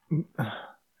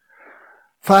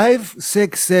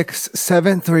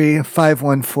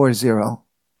 566735140?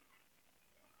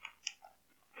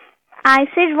 I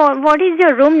said, what is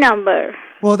your room number?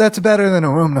 Well, that's better than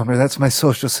a room number. That's my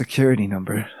social security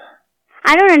number.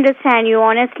 I don't understand you,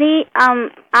 honestly.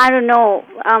 I don't know.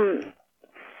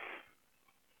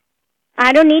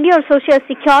 I don't need your social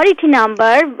security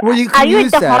number. Well, you can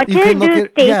use that. Are you at the hotel? Do you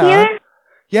stay here?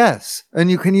 Yes, and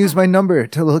you can use my number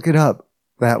to look it up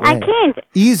that way. I can't.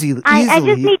 Easily. I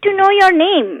just need to know your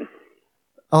name.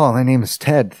 Oh, my name is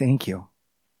Ted. Thank you.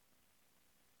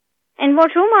 And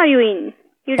what room are you in?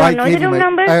 You don't know the room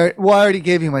number? I already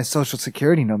gave you my social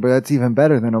security number. That's even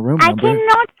better than a room number. I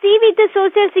cannot see with the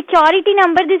social security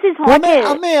number. This is hotel.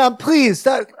 Well, ma'am, please.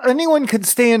 Anyone could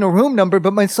stay in a room number,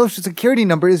 but my social security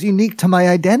number is unique to my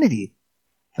identity.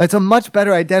 That's a much better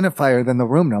identifier than the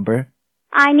room number.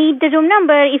 I need the room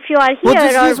number if you are here. Well,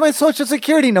 just use my social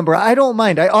security number. I don't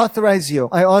mind. I authorize you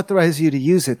to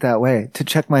use it that way, to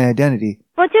check my identity.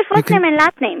 What's your first name and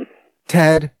last name?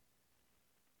 Ted.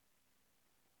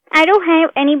 I don't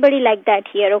have anybody like that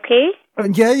here, okay?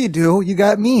 Yeah, you do. You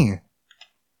got me.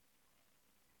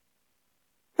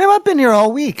 Ma'am, I've been here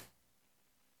all week.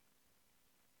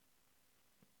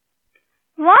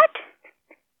 What?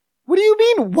 What do you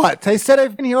mean, what? I said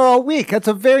I've been here all week. That's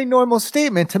a very normal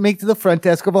statement to make to the front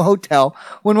desk of a hotel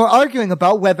when we're arguing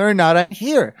about whether or not I'm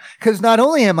here. Because not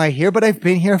only am I here, but I've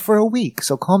been here for a week.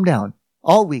 So calm down.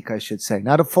 All week, I should say.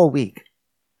 Not a full week.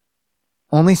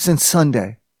 Only since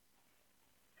Sunday.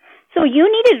 So you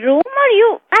need a room or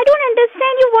you... I don't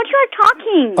understand you what you're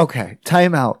talking. Okay,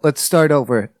 time out. Let's start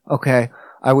over. Okay,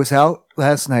 I was out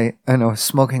last night and I was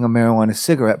smoking a marijuana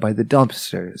cigarette by the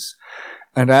dumpsters.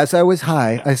 And as I was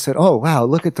high, I said, oh, wow,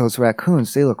 look at those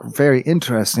raccoons. They look very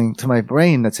interesting to my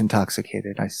brain that's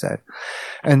intoxicated, I said.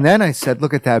 And then I said,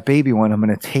 look at that baby one. I'm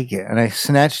going to take it. And I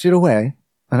snatched it away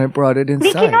and I brought it inside.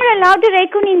 We cannot allow the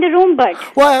raccoon in the room, but...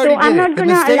 Well, I already did I'm it. not The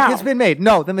mistake has been made.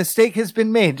 No, the mistake has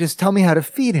been made. Just tell me how to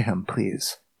feed him,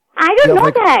 please. I don't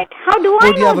know that. How do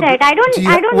I know that? I don't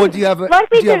work with the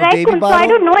raccoon, so I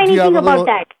don't know anything about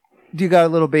that. Do you got a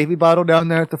little baby bottle down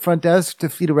there at the front desk to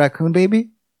feed a raccoon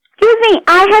baby? Excuse me,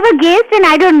 I have a guest and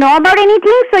I don't know about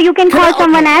anything, so you can call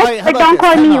someone else, but don't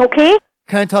call me, okay?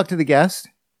 Can I talk to the guest?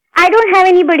 I don't have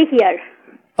anybody here.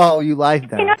 Oh, you lied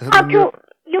then. You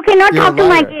cannot talk to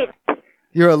my guest.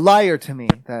 You're a liar to me,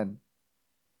 then.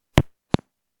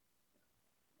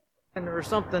 Or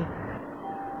something.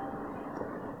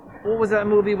 What was that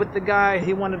movie with the guy?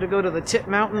 He wanted to go to the Tit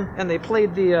Mountain, and they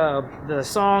played the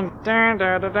song da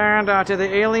da da da da to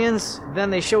the aliens.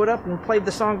 Then they showed up and played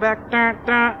the song back. Da,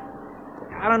 da.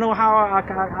 I don't know how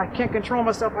I can't control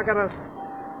myself.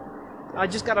 I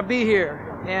just gotta be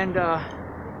here, and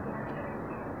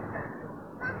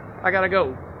I gotta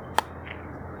go.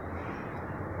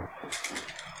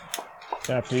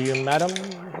 After you, madam.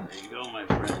 There you go, my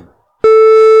friend.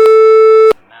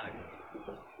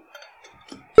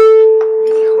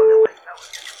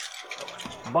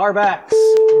 Barbacks,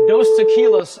 dos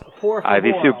tequilas, por favor.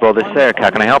 Ivy Soup, Brother Sarek,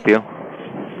 how can I help you?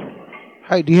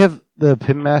 Hi, do you have the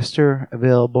Pin Master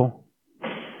available?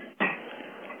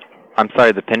 I'm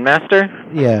sorry, the Pin Master?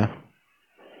 Yeah.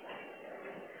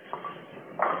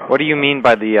 What do you mean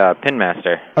by the Pin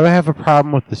Master? I have a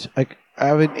problem with this. I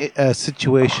have a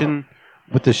situation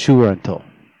with the shoe rental.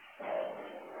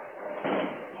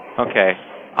 Okay,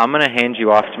 I'm gonna hand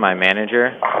you off to my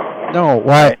manager. No,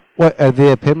 why? What, are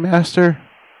they a Pin Master?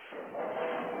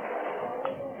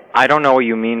 I don't know what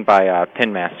you mean by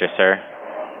Pin Master, sir.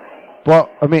 Well,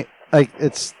 I mean, like,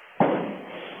 it's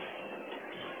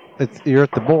you're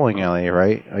at the bowling alley,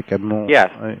 right? Like,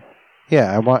 Yes.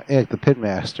 I want the Pin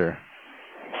Master.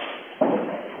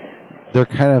 They're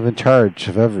kind of in charge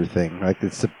of everything. Like,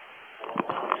 it's the...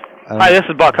 Hi, this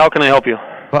is Buck. How can I help you?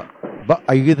 But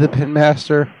are you the Pin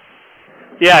Master?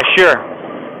 Yeah, sure.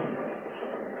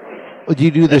 Do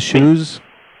you do the shoes?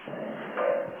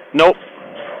 Nope.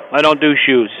 I don't do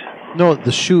shoes. No,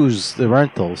 the shoes, the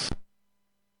rentals.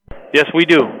 Yes, we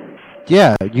do.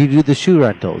 Yeah, you do the shoe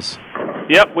rentals.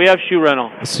 Yep, we have shoe rental.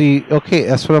 See, okay,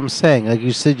 that's what I'm saying. Like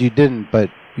you said you didn't, but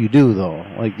you do though.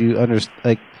 Like you understand?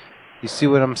 Like you see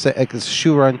what I'm saying? Like it's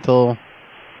shoe rental,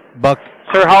 Buck.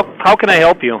 Sir, how can I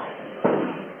help you?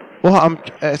 Well,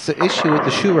 it's an issue with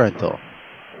the shoe rental.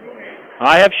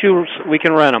 I have shoes. We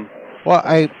can rent them. Well,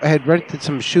 I had rented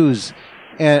some shoes,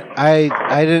 and I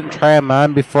didn't try them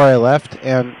on before I left,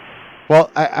 and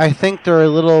well, I think they're a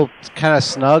little kind of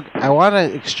snug. I want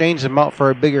to exchange them out for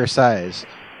a bigger size.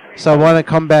 So I want to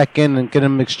come back in and get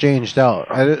them exchanged out.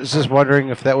 I was just wondering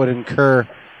if that would incur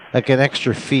like an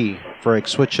extra fee for like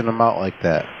switching them out like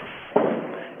that.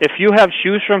 If you have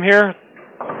shoes from here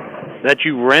that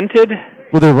you rented...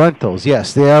 Well, they're rentals.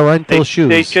 Yes, they are rental shoes.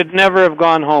 They should never have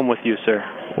gone home with you, sir.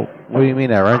 What do you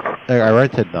mean I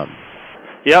rented them?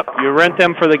 Yep, you rent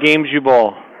them for the games you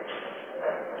bowl.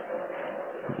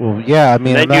 Well, yeah, I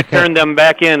mean... Then you turn them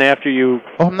back in after you...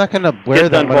 Oh, I'm not going to wear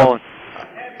them when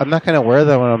I'm not going to wear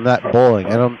them when I'm not bowling.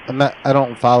 I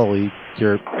don't follow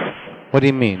your... What do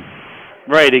you mean?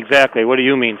 Right, exactly. What do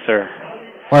you mean, sir?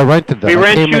 Well, I rented them. We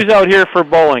rent shoes out here for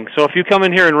bowling. So if you come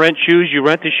in here and rent shoes, you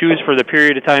rent the shoes for the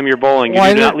period of time you're bowling. You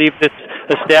do not leave this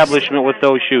establishment with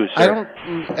those shoes, sir. I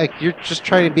don't... Like, you're just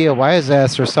trying to be a wise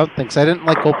ass or something, because I didn't,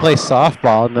 like, go play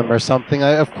softball in them or something.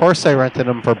 Of course I rented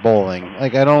them for bowling.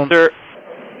 Like, I don't... Sir...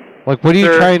 Like, what are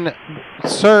you trying to...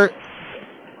 Sir...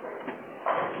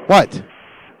 What?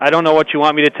 I don't know what you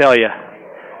want me to tell you.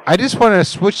 I just want to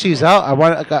switch these out.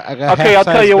 I got okay, I'll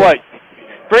tell you what.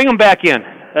 Bring them back in.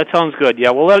 That sounds good. Yeah,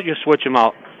 we'll let you switch them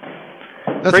out.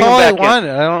 That's all I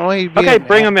wanted. I don't want you to be... Okay,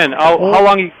 bring them in. How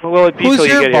long will it be till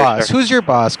you get here, sir? Who's your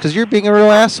boss? Because you're being a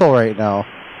real asshole right now.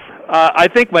 I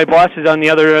think my boss is on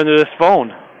the other end of this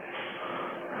phone.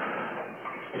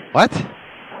 What?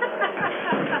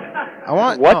 I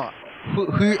want... What?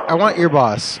 No, I want your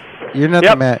boss. You're not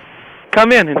the man.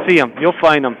 Come in and see him. You'll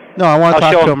find him. No, I want to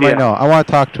talk to him right now. I want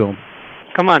to talk to him.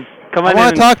 Come on. Come on in. I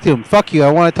want to talk to him. Fuck you.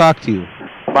 I want to talk to you.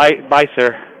 Bye,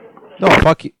 sir. No,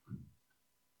 fuck you.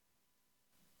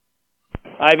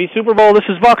 Ivy Super Bowl, this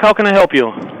is Buck. How can I help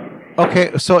you?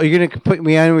 Okay, so you're going to put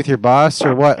me on with your boss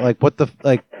or what? Like, what the...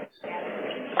 Like...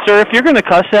 Sir, if you're going to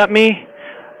cuss at me,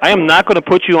 I am not going to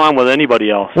put you on with anybody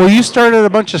else. Well, you started a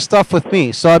bunch of stuff with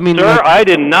me, so I mean... Sir, like, I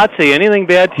did not say anything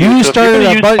bad to you. You started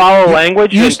if you're going to use foul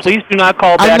language, then please do not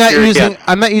call back here again.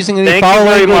 I'm not using any Thank foul you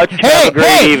very language. much. Have a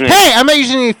great evening. Hey, I'm not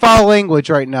using any foul language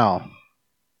right now.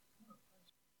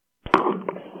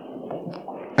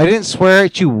 I didn't swear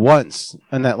at you once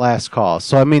on that last call,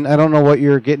 so I mean, I don't know what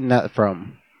you're getting that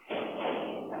from.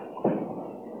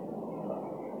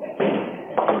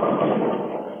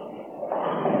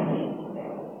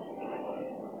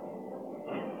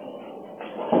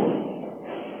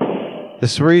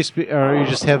 This is where or you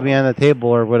just have me on the table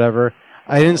or whatever.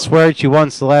 I didn't swear at you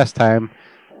once the last time.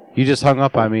 You just hung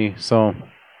up on me, so...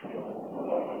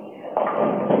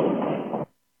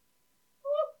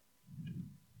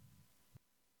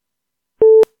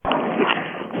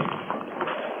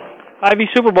 Ivy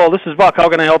Super Bowl, this is Buck. How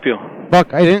can I help you?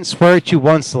 Buck, I didn't swear at you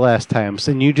once the last time,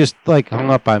 so you just like hung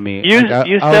up on me. You said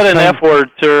an F word,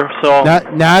 sir. So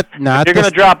not. If you're going to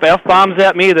drop F bombs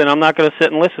at me, then I'm not going to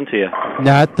sit and listen to you.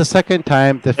 Not the second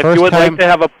time. The first time. If you would like to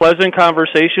have a pleasant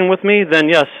conversation with me, then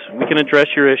yes, we can address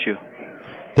your issue.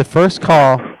 The first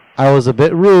call, I was a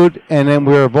bit rude, and then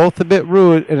we were both a bit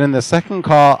rude. And then the second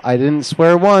call, I didn't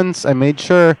swear once. I made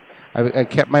sure I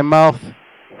kept my mouth.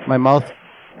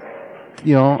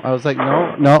 You know, I was like,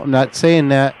 no, not saying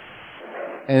that.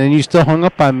 And then you still hung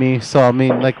up on me. So, I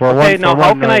mean, like, we're okay, now,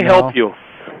 how can I help you?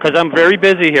 Because I'm very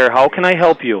busy here. How can I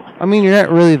help you? I mean, you're not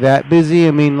really that busy.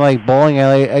 I mean, like, bowling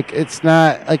alley, like, it's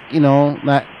not, like, you know,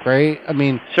 not great. I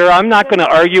mean... Sir, I'm not going to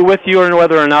argue with you on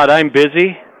whether or not I'm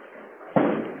busy.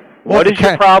 What is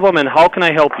your problem, and how can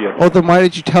I help you? Well, then why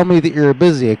did you tell me that you were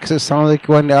busy? Because it sounded like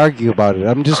you wanted to argue about it.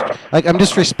 I'm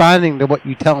just responding to what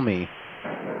you tell me.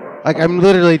 Like, I'm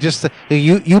literally just...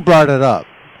 You brought it up.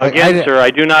 Again, sir,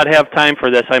 I do not have time for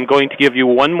this. I'm going to give you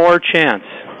one more chance.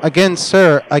 Again,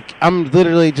 sir, I'm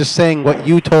literally just saying what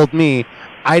you told me.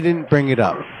 I didn't bring it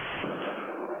up.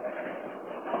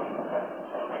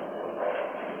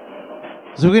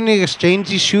 So we're going to exchange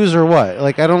these shoes or what?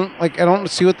 Like, I don't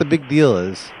see what the big deal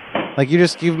is. Like, you're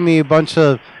just giving me a bunch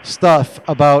of stuff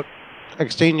about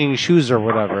exchanging shoes or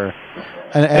whatever.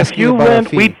 And asking about a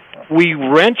fee. We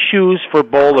rent shoes for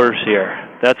bowlers here.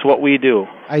 That's what we do.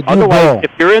 I do Otherwise, bowl.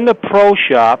 if you're in the pro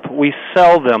shop, we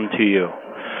sell them to you.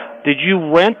 Did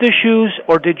you rent the shoes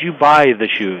or did you buy the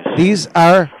shoes? These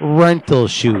are rental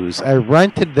shoes. I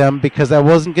rented them because I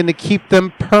wasn't going to keep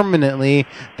them permanently.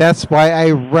 That's why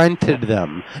I rented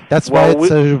them. That's why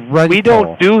it's a rental. We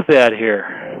don't do that here.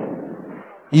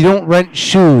 You don't rent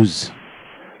shoes?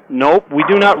 Nope, we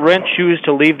do not rent shoes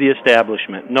to leave the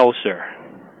establishment. No, sir.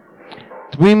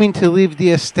 What do you mean to leave the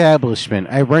establishment?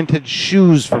 I rented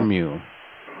shoes from you.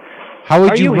 How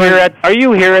would you rent? Are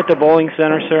you here at the bowling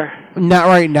center, sir? Not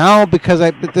right now, because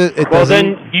well,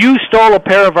 then you stole a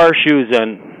pair of our shoes.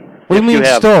 Then. What do you mean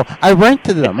stole? I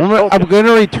rented them. I'm going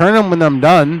to return them when I'm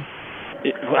done.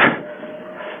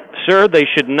 Sir, they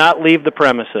should not leave the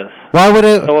premises. Why would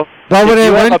I? Why would I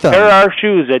rent them? If you have a pair of our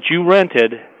shoes that you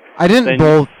rented, I didn't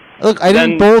bowl. Look, I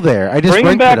didn't bowl there. I just bring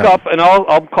them rented back up, and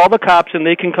I'll call the cops, and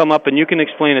they can come up, and you can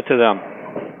explain it to them.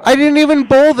 I didn't even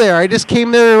bowl there. I just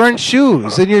came there to rent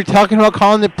shoes. And you're talking about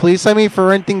calling the police on me for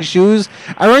renting shoes?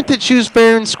 I rented shoes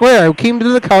fair and square. I came to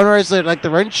the counter. I said, I'd like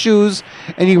to rent shoes.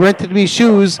 And he rented me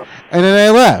shoes. And then I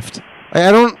left.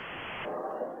 I don't...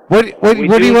 What do you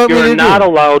want me to do? You're not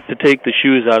allowed to take the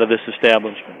shoes out of this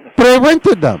establishment. But I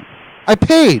rented them. I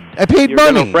paid money. You're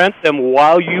going to rent them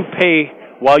while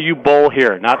you bowl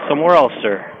here, not somewhere else,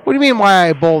 sir. What do you mean why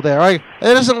I bowl there? That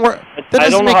doesn't work. I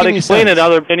don't know how to explain it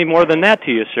any more than that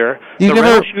to you, sir. The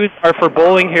rental shoes are for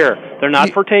bowling here. They're not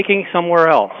for taking somewhere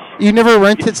else. You never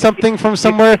rented something from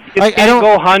somewhere? You can't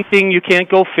go hunting. You can't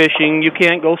go fishing. You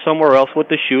can't go somewhere else with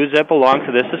the shoes that belong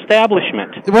to this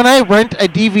establishment. When I rent a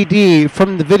DVD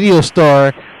from the video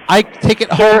store, I take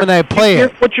it home and I play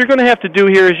it. What you're going to have to do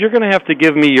here is you're going to have to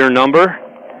give me your number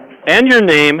and your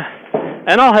name,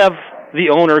 and I'll have the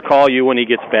owner call you when he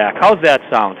gets back. How's that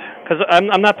sound? Because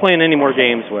I'm not playing any more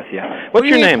games with you. What's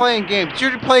your name? Playing games?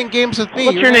 You're playing games with me.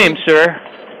 What's your name, sir?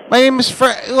 My name is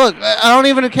Fred. Look, I don't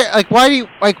even care. Why do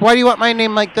you want my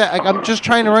name like that? I'm just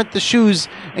trying to rent the shoes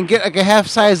and get a half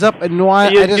size up. And you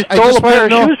stole a pair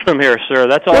of shoes from here, sir.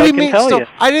 That's all I can tell you.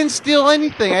 I didn't steal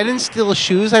anything. I didn't steal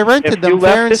shoes. I rented them If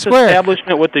fair and you square. left this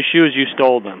establishment with the shoes, you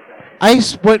stole them. I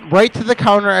went right to the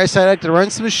counter. I said I'd like to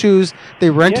rent some shoes. They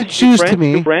rented shoes to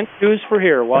me. You rent shoes for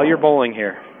here while you're bowling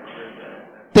here.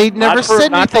 They never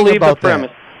said anything about that.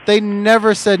 They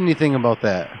never said anything about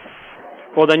that.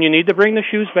 Well, then you need to bring the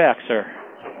shoes back, sir.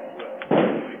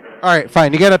 All right,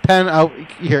 fine. You got a pen? Out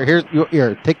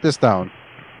here. Take this down.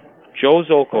 Joe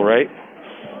Zokel, right?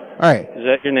 All right. Is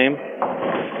that your name?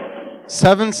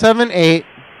 778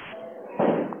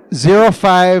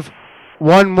 05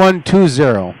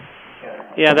 1120.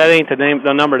 Yeah, that ain't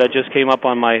the number that just came up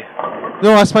on my...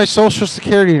 No, that's my social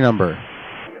security number.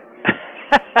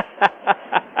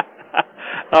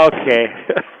 Okay.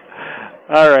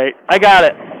 All right. I got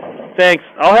it. Thanks.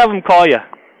 I'll have him call you.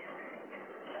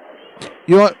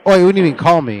 You know what? Oh, you wouldn't even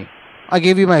call me. I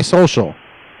gave you my social.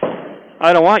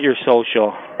 I don't want your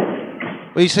social.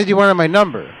 Well, you said you wanted my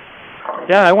number.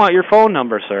 Yeah, I want your phone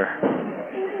number, sir.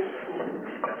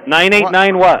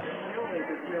 989 what?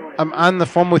 I'm on the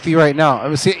phone with you right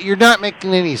now. See, you're not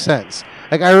making any sense.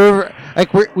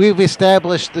 We've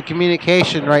established the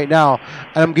communication right now,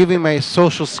 and I'm giving my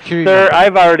social security Sir, number.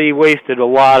 I've already wasted a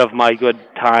lot of my good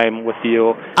time with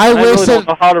you. I really don't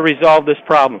know how to resolve this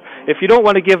problem. If you don't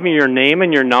want to give me your name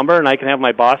and your number and I can have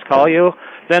my boss call you,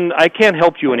 then I can't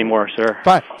help you anymore, sir.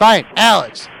 Fine.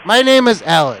 Alex. My name is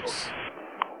Alex.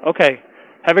 Okay.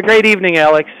 Have a great evening,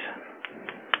 Alex.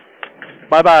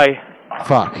 Bye-bye.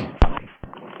 Fuck.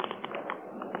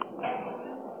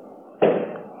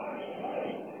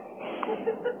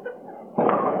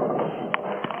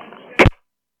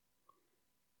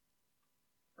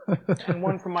 And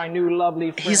one for my new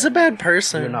lovely friend. He's a bad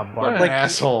person. You're not What an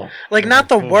asshole. Like, not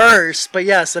the worst, but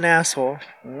yes, an asshole.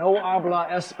 No habla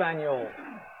español.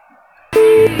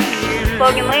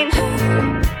 Logan Lane.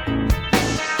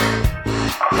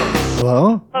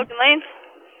 Hello? Logan Lane.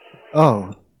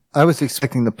 Oh, I was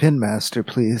expecting the pin master,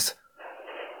 please.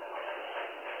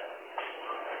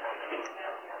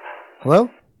 Hello?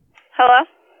 Hello?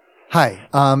 Hi.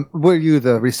 Were you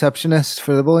the receptionist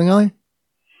for the bowling alley?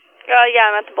 Yeah,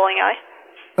 I'm at the bowling alley.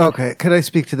 Okay, could I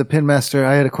speak to the pin master?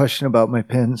 I had a question about my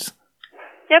pins.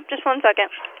 Yep, just 1 second.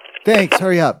 Thanks,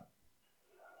 hurry up.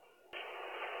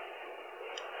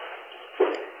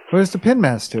 Where's the pin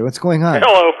master? What's going on?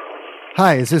 Hello.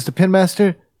 Hi, is this the pin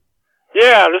master?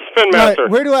 Yeah, this is Pin Master.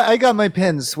 Where do I got my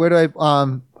pins. Where do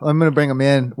I'm going to bring them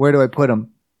in. Where do I put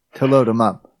them to load them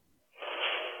up?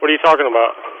 What are you talking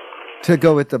about? To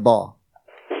go with the ball.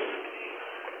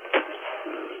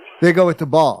 They go with the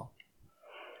ball.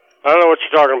 I don't know what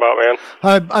you're talking about,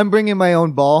 man. I'm bringing my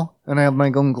own ball, and I have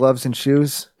my own gloves and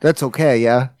shoes. That's okay,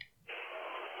 yeah?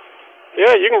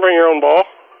 Yeah, you can bring your own ball.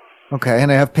 Okay,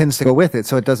 and I have pins to go with it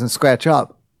so it doesn't scratch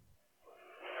up.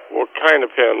 What kind of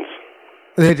pins?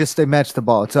 They match the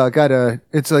ball. So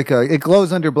it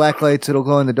glows under black lights. It'll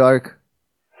glow in the dark.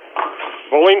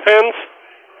 Bowling pins?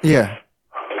 Yeah.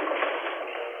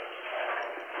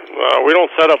 We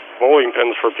don't set up bowling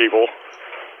pins for people.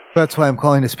 That's why I'm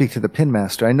calling to speak to the pin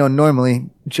master. I know normally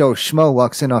Joe Schmo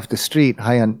walks in off the street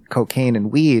high on cocaine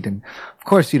and weed, and of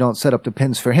course you don't set up the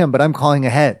pins for him, but I'm calling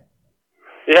ahead.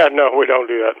 Yeah, no, we don't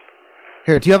do that.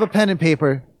 Here, do you have a pen and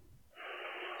paper?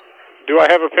 Do I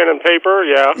have a pen and paper?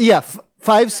 Yeah. Yeah,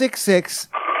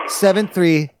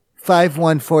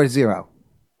 566-735140.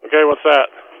 Okay, what's that?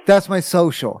 That's my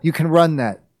social. You can run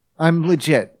that. I'm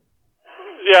legit.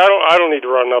 Yeah, I don't need to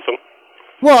run nothing.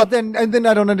 Well, then I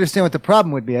don't understand what the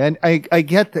problem would be. And I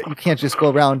get that you can't just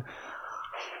go around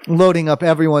loading up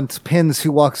everyone's pins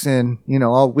who walks in,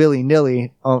 all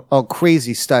willy-nilly, all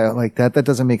crazy style like that. That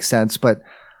doesn't make sense. But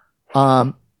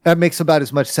that makes about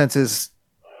as much sense as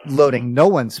loading no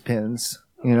one's pins,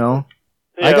 Yeah,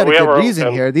 I got a good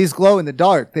reason here. These glow in the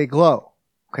dark. They glow.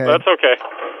 Okay. That's okay.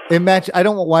 I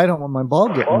don't want my ball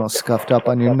getting all scuffed up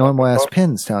on your normal ass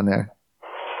pins down there.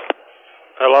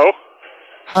 Hello?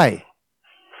 Hi.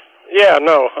 Yeah,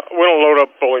 no, we don't load up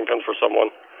bowling pins for someone.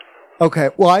 Okay,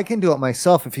 well, I can do it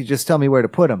myself if you just tell me where to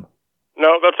put them.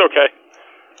 No, that's okay.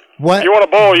 What? If you want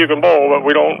to bowl, you can bowl, but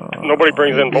nobody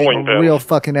brings in bowling pins. Real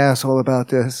fucking asshole about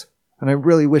this. And I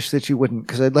really wish that you wouldn't,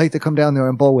 because I'd like to come down there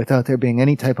and bowl without there being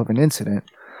any type of an incident.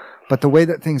 But the way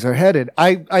that things are headed,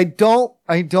 I don't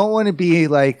want to be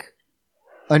like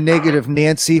a negative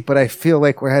Nancy, but I feel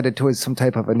like we're headed towards some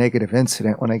type of a negative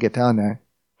incident when I get down there.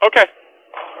 Okay.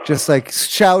 Just like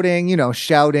shouting. Nobody's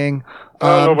shouting.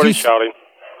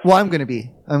 Well, I'm gonna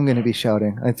be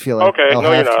shouting. I feel like. Okay,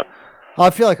 no, you're not. I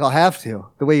feel like I'll have to.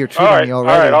 The way you're treating me already.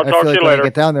 All right, I'll talk to you when later. I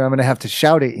get down there, I'm gonna have to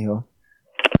shout at you.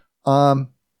 Oh.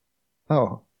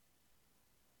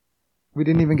 We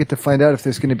didn't even get to find out if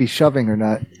there's gonna be shoving or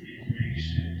not.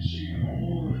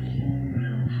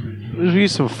 There's be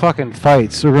some fucking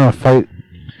fights. We're gonna fight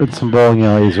at some bowling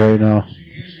alleys right now.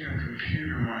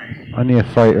 I need a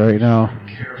fight right now.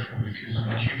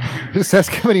 Just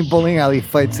ask how many bowling alley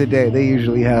fights a day they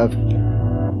usually have.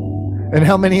 And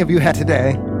how many have you had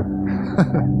today?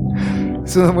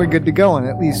 So then we're good to go on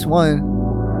at least one.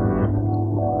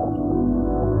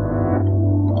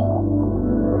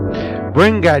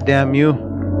 Bring, goddamn you.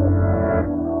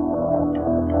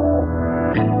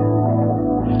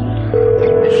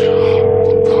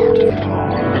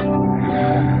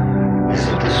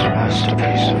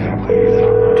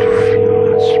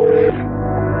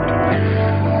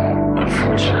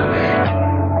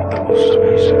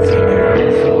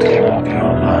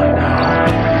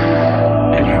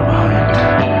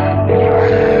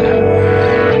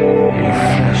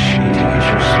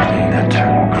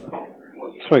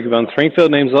 Smoky Bones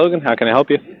Springfield, name's Logan. How can I help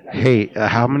you? Hey,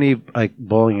 how many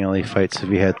bowling alley fights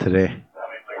have you had today?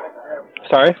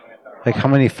 Sorry? How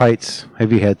many fights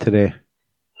have you had today?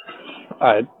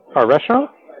 Our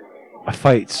restaurant?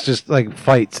 Fights, just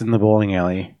fights in the bowling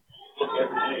alley.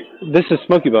 This is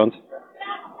Smoky Bones.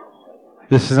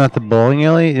 This is not the bowling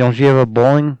alley? Don't you have a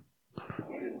bowling?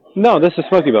 No, this is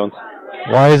Smoky Bones.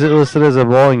 Why is it listed as a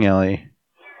bowling alley?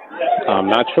 I'm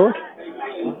not sure.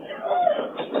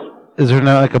 Is there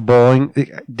not a bowling?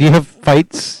 Do you have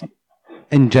fights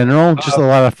in general? Just a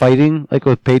lot of fighting,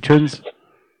 with patrons?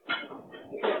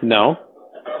 No.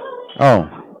 Oh,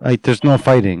 there's no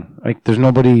fighting. There's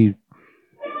nobody.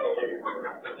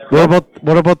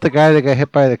 What about the guy that got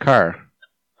hit by the car?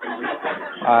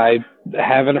 I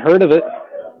haven't heard of it.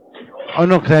 Oh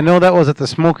no, because I know that was at the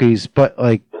Smokies, but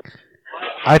I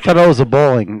thought it was a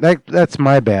bowling. That's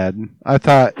my bad. I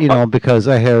thought because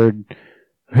I heard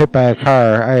hit by a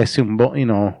car, I assume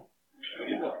No,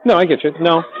 I get you.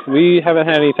 No, we haven't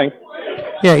had anything.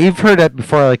 Yeah, you've heard that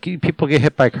before. People get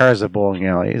hit by cars at bowling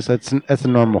alleys. That's a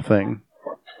normal thing.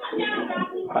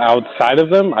 Outside of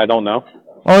them, I don't know.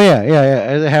 Oh yeah.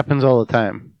 It happens all the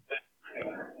time.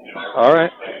 All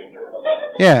right.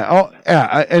 Yeah. Oh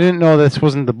yeah. I didn't know this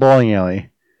wasn't the bowling alley.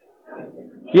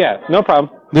 Yeah, no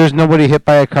problem. There's nobody hit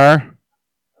by a car?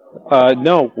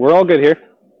 No, we're all good here.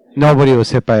 Nobody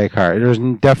was hit by a car. There's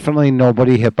definitely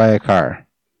nobody hit by a car.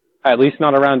 At least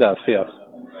not around us, yes.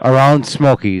 Around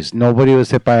Smokies. Nobody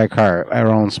was hit by a car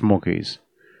around Smokies.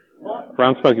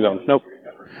 Around Smoky Bones, nope.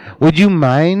 Would you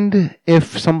mind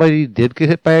if somebody did get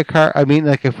hit by a car? I mean,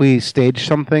 if we staged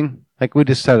something? We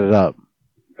just set it up.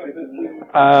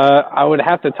 I would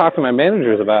have to talk to my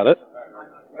managers about it.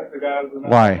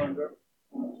 Why?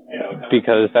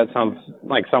 Because that sounds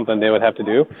like something they would have to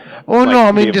do. Oh, no,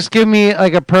 I mean, just give me,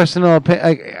 a personal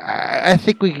opinion. I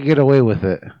think we could get away with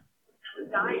it.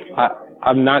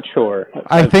 I'm not sure.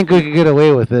 I think we could get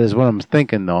away with it, is what I'm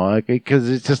thinking, though, because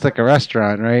it's just like a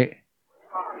restaurant, right?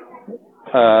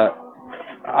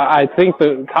 I think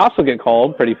the cops will get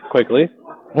called pretty quickly.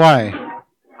 Why?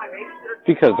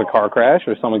 Because of a car crash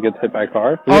or someone gets hit by a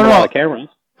car. There's a lot of cameras.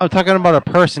 I'm talking about a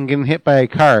person getting hit by a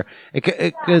car.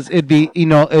 Because it'd be,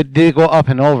 it did go up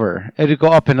and over. It'd go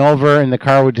up and over, and the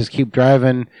car would just keep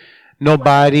driving. No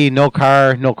body, no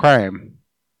car, no crime.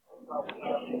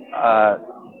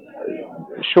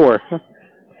 Sure.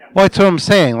 Well, that's what I'm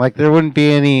saying. Like, there wouldn't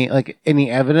be any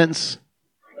evidence.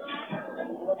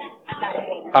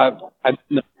 No.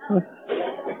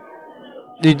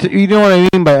 You know what I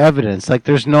mean by evidence? Like,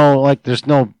 there's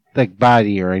no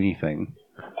body or anything.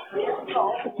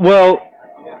 Well,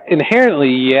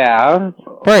 inherently, yeah.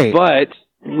 Right. But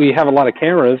we have a lot of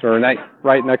cameras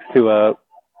right next to a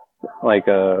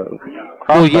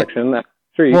cross section, that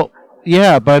street. Well,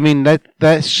 yeah, but I mean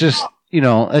that's just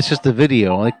that's just a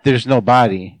video. Like, there's no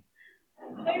body.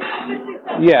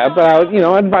 Yeah, but I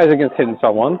advise against hitting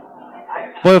someone.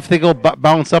 Well, if they go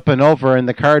bounce up and over and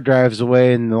the car drives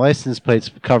away and the license plate's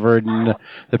covered and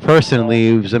the person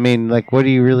leaves, I mean, like, what do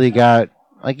you really got?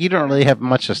 Like, you don't really have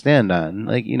much to stand on.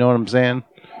 Like, you know what I'm saying?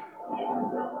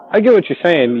 I get what you're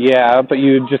saying, yeah, but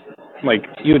you'd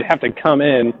have to come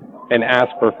in and ask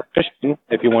for permission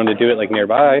if you wanted to do it, like,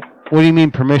 nearby. What do you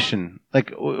mean permission?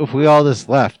 Like, if we all just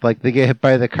left, like, they get hit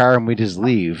by the car and we just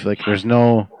leave, like, there's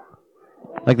no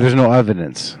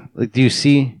evidence. Like, do you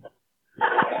see?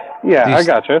 Yeah, I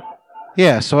gotcha.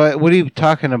 Yeah, so what are you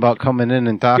talking about coming in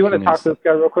and talking? Do you want to talk to this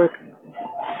guy real quick?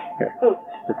 Here,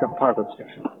 come talk to this guy.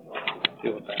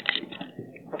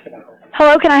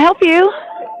 Hello, can I help you?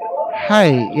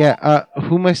 Hi, yeah,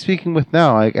 who am I speaking with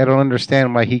now? Like, I don't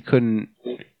understand why he couldn't...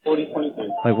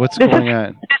 Like, what's going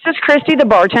on? This is Christy, the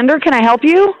bartender. Can I help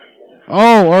you?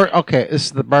 Oh, okay, this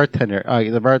is the bartender.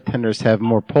 The bartenders have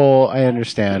more pull, I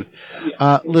understand.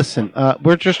 Listen,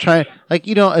 we're just trying... Like,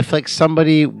 if, like,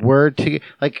 somebody were to...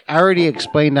 Like, I already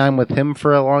explained I'm with him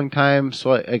for a long time,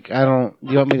 so, like, I don't...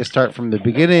 Do you want me to start from the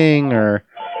beginning, or...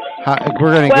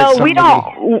 we're going to get somebody... we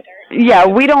don't... Yeah,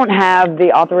 we don't have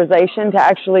the authorization to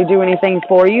actually do anything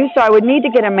for you, so I would need to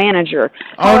get a manager.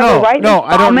 Oh, no,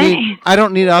 I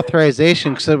don't need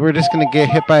authorization, because we're just going to get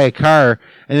hit by a car,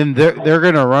 and then they're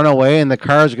going to run away, and the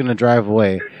car's going to drive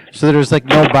away. So there's, like,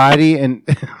 no body, and...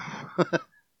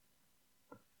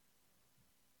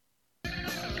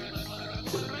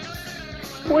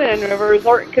 Wind River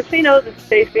Resort and Casino, this is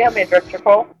Stacy. How may I direct your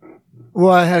call?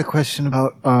 Well, I had a question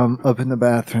about up in the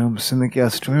bathrooms in the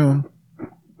guest room.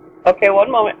 Okay, one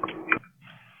moment.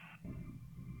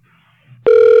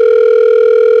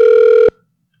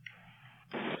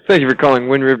 Thank you for calling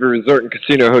Wind River Resort and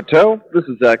Casino Hotel. This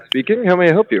is Zach speaking. How may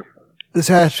I help you?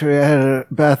 This actually, I had a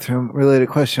bathroom-related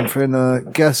question for in the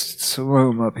guest's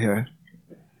room up here.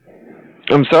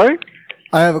 I'm sorry?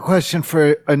 I have a question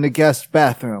for in the guest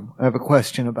bathroom. I have a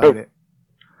question about it.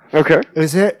 Okay.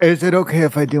 Is it okay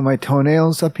if I do my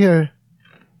toenails up here?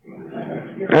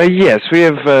 Yes, we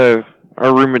have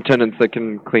our room attendants that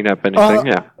can clean up anything.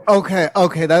 Yeah. Okay.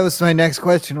 That was my next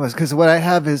question because what I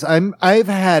have is I've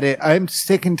had it. I'm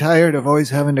sick and tired of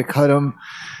always having to cut them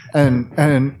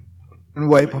and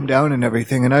wipe them down and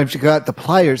everything. And I've got the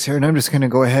pliers here, and I'm just going to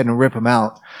go ahead and rip them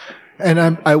out. And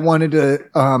I wanted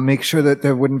to make sure that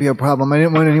there wouldn't be a problem. I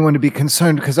didn't want anyone to be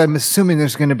concerned because I'm assuming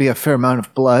there's going to be a fair amount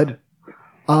of blood.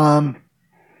 And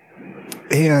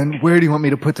where do you want me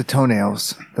to put the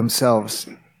toenails themselves?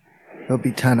 There'll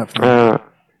be 10 of them.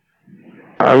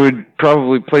 I would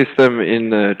probably place them in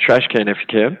the trash can if you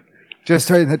can. Just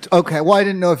right in the... Okay, well, I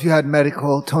didn't know if you had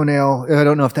medical toenail. I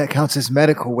don't know if that counts as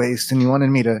medical waste, and you wanted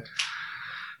me to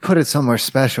put it somewhere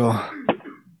special.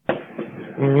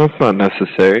 That's not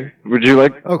necessary. Would you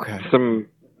like some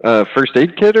first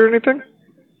aid kit or anything?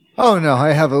 Oh, no,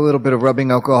 I have a little bit of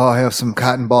rubbing alcohol. I have some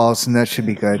cotton balls, and that should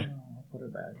be good.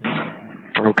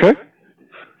 Okay.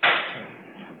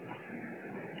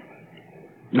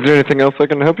 Is there anything else I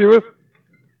can help you with?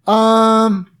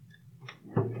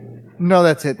 No,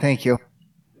 that's it. Thank you.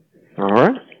 All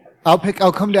right.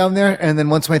 I'll come down there, and then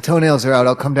once my toenails are out,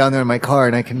 I'll come down there in my car,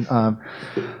 and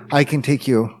I can take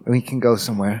you, and we can go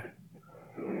somewhere.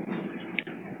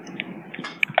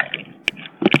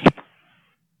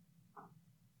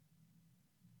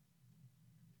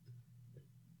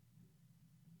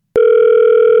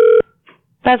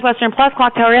 Best Western Plus,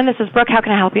 Clock Tower Inn. This is Brooke. How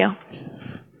can I help you?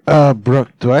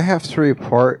 Brooke, do I have to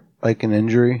report, like, an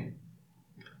injury?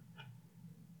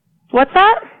 What's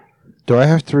that? Do I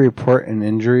have to report an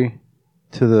injury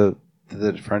to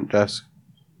the front desk?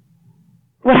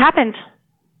 What happened?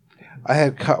 I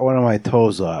had cut one of my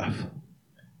toes off.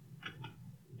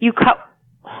 You cut.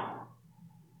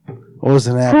 What was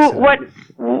an accident? What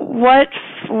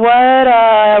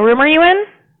room are you in?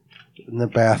 In the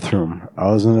bathroom.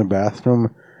 I was in the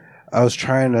bathroom. I was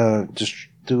trying to just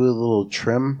do a little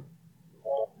trim,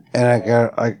 and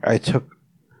I took.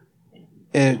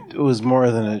 It was more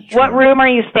than a trim. What room are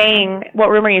you staying? What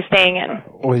room are you staying in?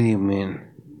 What do you mean?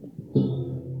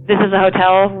 This is a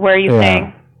hotel. Where are you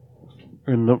staying?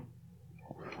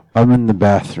 I'm in the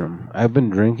bathroom. I've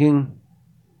been drinking.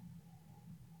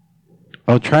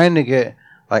 I was trying to get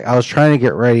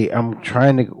ready.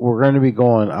 We're going to be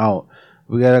going out.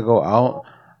 We got to go out.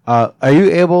 Are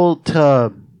you able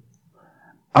to,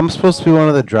 I'm supposed to be one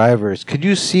of the drivers. Could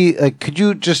you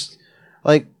just,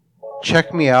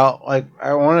 check me out? Like,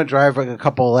 I want to drive, a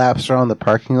couple laps around the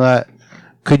parking lot.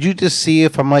 Could you just see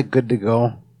if I'm, good to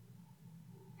go?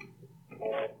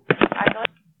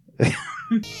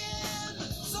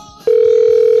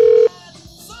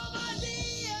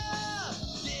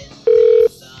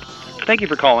 Thank you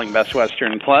for calling Best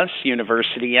Western Plus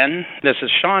University Inn. This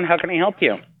is Sean. How can I help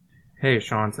you? Hey,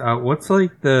 Sean. What's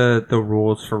the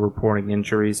rules for reporting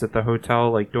injuries at the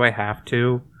hotel? Do I have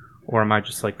to, or am I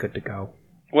just good to go?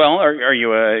 Well, are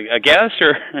you a guest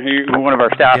or are you one of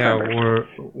our staff members?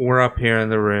 Yeah, we're up here in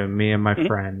the room, me and my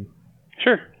friend.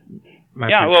 Sure.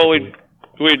 We'd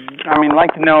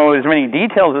like to know as many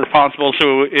details as possible.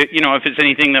 So if it's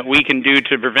anything that we can do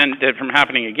to prevent it from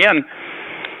happening again.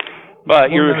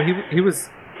 But he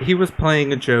was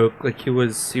playing a joke. He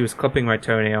was clipping my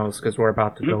toenails because we're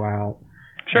about to go out.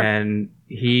 Sure. And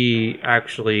he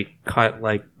actually cut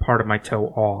part of my toe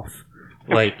off,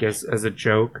 as a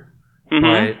joke.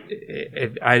 But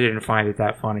I didn't find it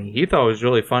that funny. He thought it was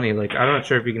really funny. I'm not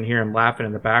sure if you can hear him laughing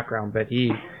in the background, but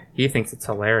he thinks it's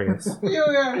hilarious. I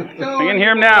can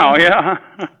hear him now. Yeah.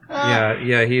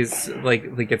 Yeah. He's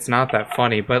it's not that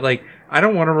funny, but I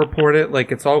don't want to report it.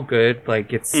 It's all good.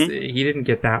 He didn't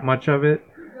get that much of it,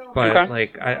 but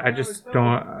I just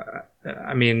don't.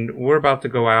 I mean, we're about to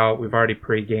go out. We've already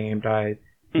pre-gamed.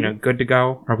 Good to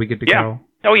go. Are we good to go?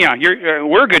 Oh yeah,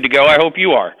 we're good to go. I hope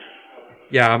you are.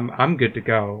 Yeah, I'm good to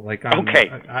go.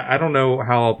 Okay. I don't know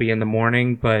how I'll be in the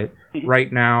morning, but right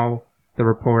now the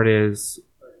report is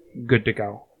good to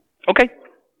go. Okay.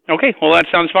 Well, that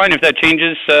sounds fine. If that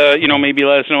changes, maybe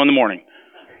let us know in the morning.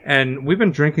 And we've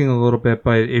been drinking a little bit,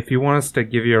 but if you want us to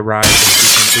give you a ride,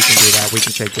 we can do that. We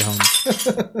can take you home.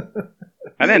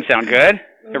 That didn't sound good.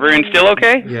 Everyone still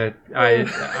okay? Yeah,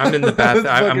 I'm in the bath.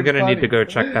 I'm going to need to go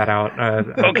check that out.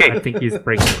 Okay. I think he's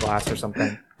breaking glass or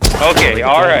something. Okay,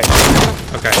 all right.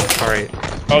 Okay, all right.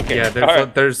 Okay. Yeah,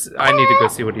 there's. I need to go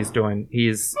see what he's doing.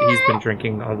 He's been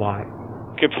drinking a lot.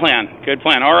 Good plan.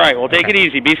 All right, well, take it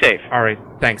easy. Be safe. All right,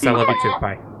 thanks. I love you too.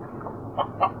 Bye.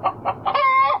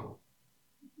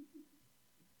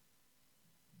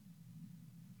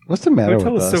 What's the matter with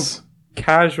us? us? So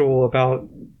casual about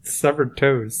severed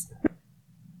toes.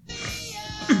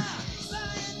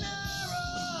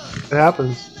 It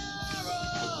happens.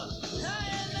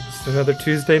 It's another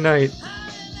Tuesday night.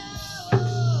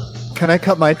 Can I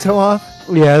cut my toe off?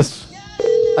 Yes.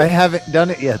 I haven't done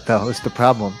it yet, though. It's the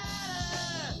problem.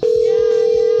 Do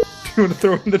you want to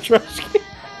throw in the trash can?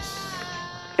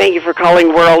 Thank you for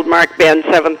calling World Mark Bend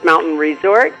 7th Mountain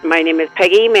Resort. My name is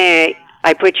Peggy. May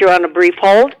I put you on a brief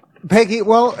hold? Peggy,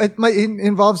 well, it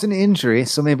involves an injury,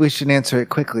 so maybe we should answer it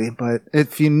quickly. But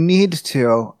if you need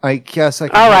to, I guess I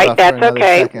can. All right, that's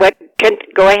okay.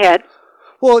 Go ahead.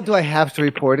 Well, do I have to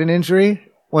report an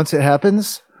injury once it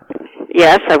happens?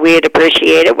 Yes, we'd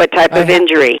appreciate it. What type of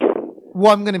injury?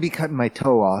 Well, I'm going to be cutting my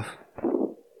toe off.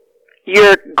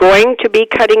 You're going to be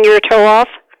cutting your toe off?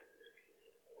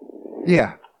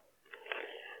 Yeah.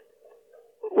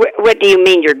 What do you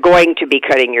mean you're going to be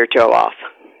cutting your toe off?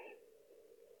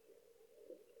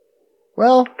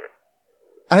 Well,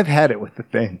 I've had it with the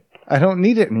thing. I don't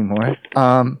need it anymore.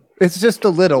 It's just a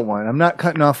little one. I'm not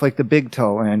cutting off the big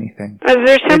toe or anything. Is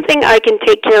there something I can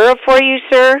take care of for you,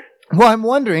 sir? Well, I'm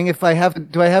wondering if I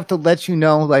have. Do I have to let you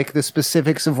know the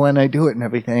specifics of when I do it and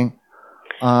everything?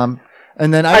 And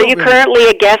then Are you currently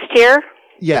a guest here?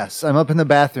 Yes, I'm up in the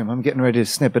bathroom. I'm getting ready to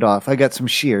snip it off. I got some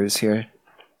shears here.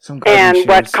 And shears.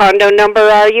 What condo number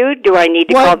are you? Do I need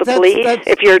to call the police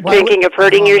if you're thinking of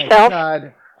hurting yourself?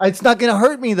 God. It's not going to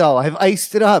hurt me though. I've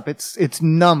iced it up. It's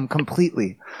numb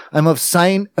completely. I'm of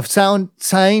signed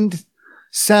mound.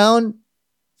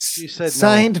 She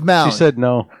said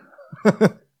no.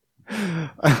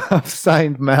 Of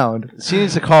signed mound. She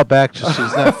needs to call back just so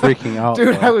she's not freaking out.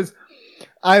 Dude, though.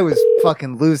 I was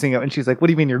fucking losing it. And she's like, "What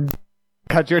do you mean you're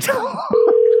cut your toe?"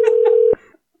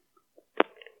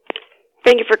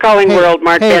 Thank you for calling World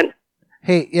Mark Bend.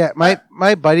 Hey, yeah,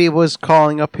 my buddy was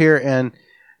calling up here and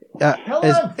Hell,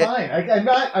 I'm fine.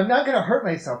 I'm not gonna hurt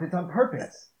myself. It's on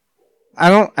purpose. I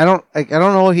don't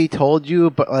know what he told you,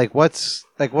 but what's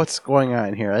going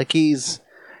on here? He's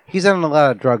on a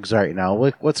lot of drugs right now.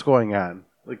 What's going on?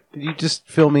 Could you just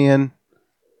fill me in?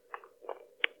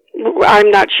 I'm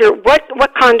not sure.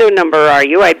 What condo number are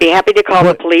you? I'd be happy to call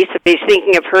the police if he's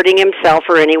thinking of hurting himself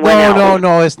or anyone else.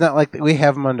 No. It's not like we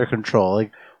have him under control.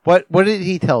 What did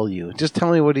he tell you? Just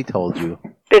tell me what he told you.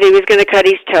 That he was going to cut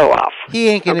his toe off. He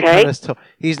ain't going to cut his toe.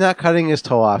 He's not cutting his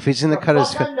toe off. He's going to cut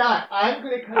his. I'm not. I'm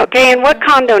going to cut. Okay, and what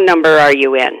condo number are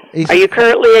you in? Are you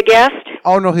currently a guest?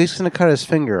 Oh no, he's going to cut his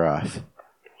finger off.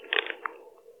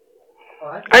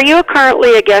 Are you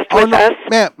currently a guest with us?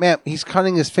 Ma'am, he's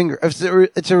cutting his finger.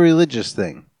 It's a religious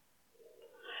thing.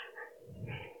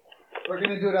 We're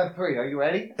going to do it on 3. Are you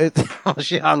ready?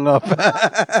 She hung up.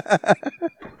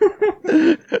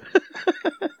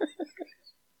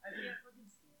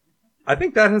 I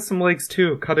think that has some legs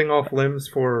too, cutting off limbs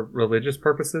for religious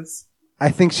purposes. I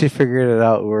think she figured it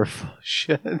out. We're full of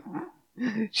shit.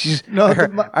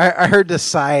 I heard the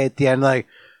sigh at the end,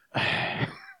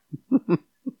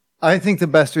 I think the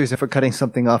best reason for cutting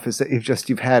something off is that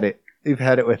you've had it. You've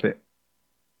had it with it.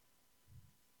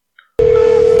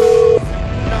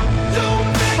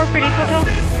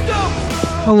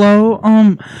 Hello.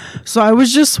 So I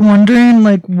was just wondering,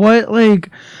 what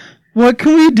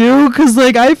can we do? Cause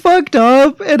I fucked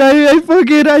up and I was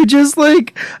just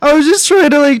trying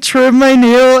to trim my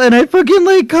nail and I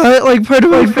fucking cut part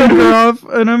of my finger off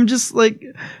and I'm just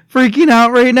freaking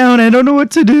out right now and I don't know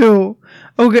what to do.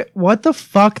 Okay, what the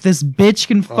fuck? This bitch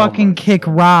can fucking kick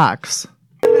rocks.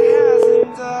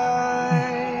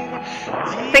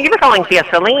 Thank you for calling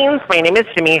Fiesta Lanes. My name is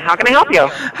Jimmy. How can I help you?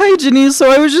 Hi, Jenny. So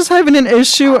I was just having an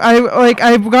issue.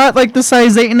 I've got the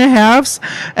size 8.5s,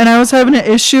 and I was having an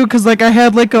issue because I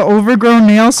had an overgrown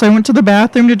nail. So I went to the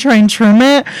bathroom to try and trim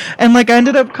it, and I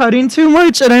ended up cutting too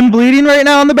much, and I'm bleeding right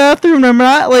now in the bathroom. And I'm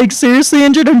not seriously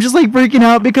injured. I'm just freaking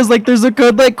out because there's a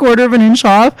good 1/4 of an inch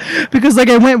off because I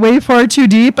went way far too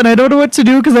deep, and I don't know what to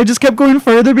do because I just kept going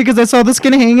further because I saw the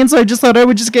skin hanging. So I just thought I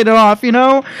would just get it off,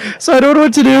 So I don't know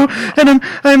what to do, and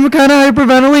I'm kind of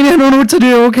hyperventilating. I don't know what to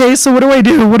do. Okay, so what do I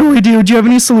do? Do you have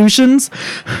any solutions? Which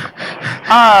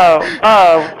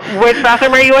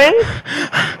bathroom are you in?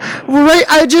 Right,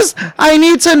 I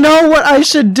need to know what I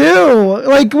should do.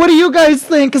 What do you guys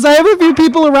think? Because I have a few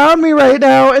people around me right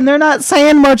now, and they're not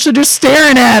saying much. They're just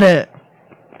staring at it.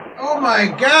 Oh my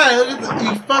god,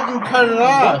 you fucking cut it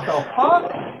off.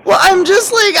 Well, I'm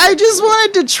just I just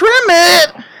wanted to trim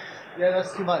it. Yeah,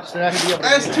 that's too much.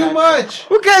 That's too much.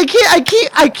 Okay, I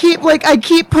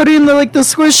keep putting the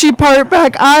squishy part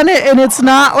back on it, and it's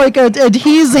not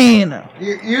adhesing.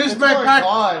 Use my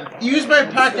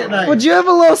pocket knife. Would you have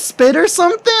a little spit or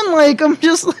something? I'm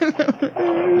just cauterize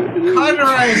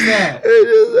that.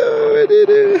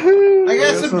 I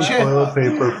got some toilet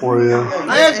paper for you.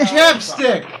 I have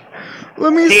chapstick.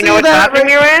 Let me see. Do you know what bathroom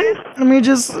you're in? Let me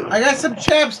just. I got some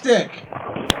chapstick.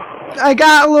 I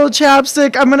got a little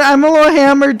chapstick. I'm a little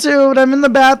hammered too, and I'm in the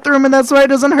bathroom, and that's why it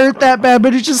doesn't hurt that bad.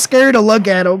 But it's just scary to look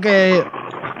at. Okay.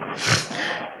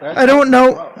 I don't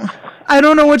know. I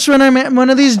don't know which one I'm in. One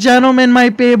of these gentlemen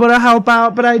might be able to help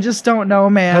out, but I just don't know,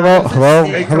 man. Hello.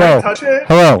 Hey, can I touch it?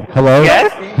 Hello.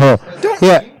 Yes.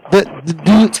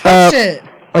 Don't touch it.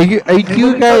 Do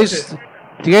you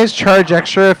guys charge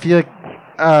extra if you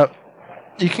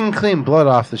you can clean blood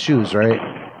off the shoes, right?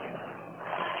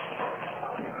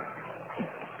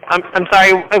 I'm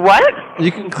sorry, what?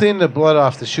 You can clean the blood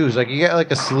off the shoes. You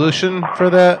get a solution for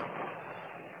that?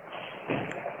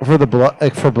 For the blood,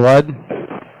 for blood? Which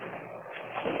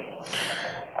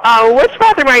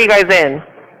bathroom are you guys in?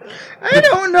 I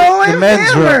don't know. I'm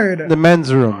hammered. The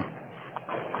men's room.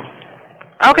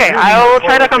 Okay, I will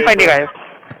try to come find you guys.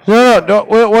 No,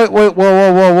 wait, whoa.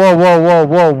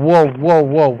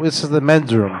 This is the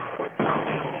men's room.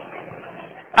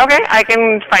 Okay, I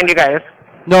can find you guys.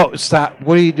 No, stop.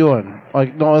 What are you doing?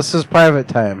 No, this is private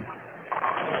time.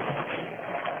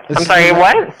 I'm sorry,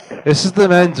 what? This is the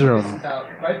men's room.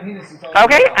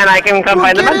 Okay, and I can come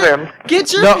find the men's room.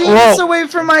 Get your penis away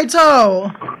from my toe.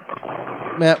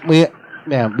 Ma'am, we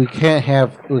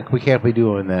can't be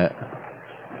doing that.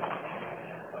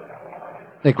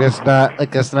 That's not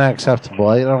acceptable.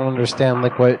 I don't understand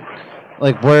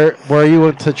where you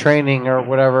went to training or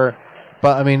whatever,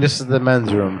 but I mean this is the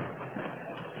men's room.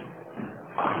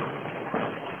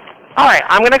 Alright,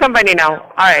 I'm gonna come find you now.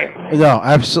 Alright. No,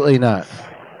 absolutely not.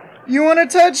 You wanna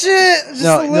touch it? Just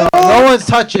no, no one's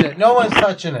touching it. No one's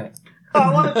touching it. Oh,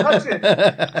 I wanna touch it.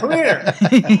 Come here.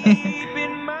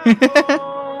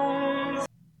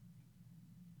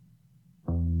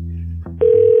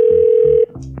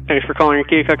 Thanks for calling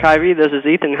Keokuk Ivy. This is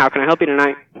Ethan. How can I help you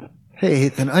tonight? Hey,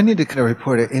 Ethan, I need to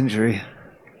report an injury.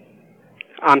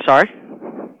 I'm sorry?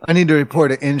 I need to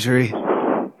report an injury.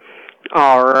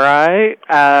 All right.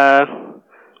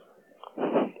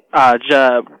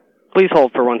 Please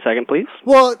hold for 1 second, please.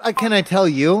 Well, can I tell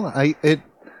you? I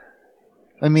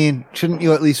mean, shouldn't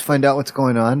you at least find out what's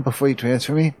going on before you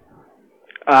transfer me?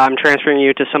 I'm transferring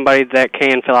you to somebody that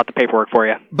can fill out the paperwork for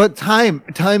you. But time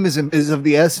is of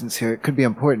the essence here. It could be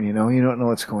important, you know. You don't know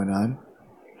what's going on.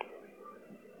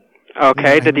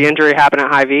 Okay. Did the injury happen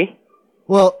at Hy-Vee?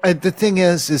 Well, the thing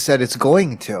is that it's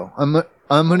going to. I'm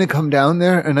going to come down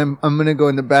there and I'm going to go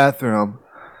in the bathroom,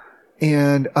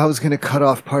 and I was going to cut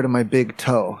off part of my big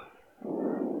toe.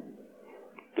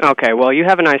 Okay. Well, you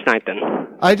have a nice night then.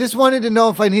 I just wanted to know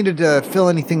if I needed to fill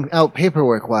anything out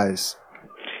paperwork-wise.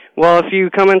 Well, if you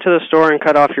come into the store and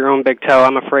cut off your own big toe,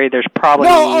 I'm afraid there's probably...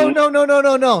 No,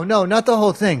 not the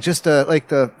whole thing. Just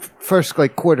the first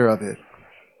quarter of it.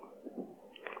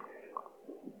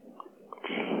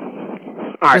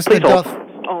 All right, please hold.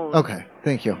 Okay,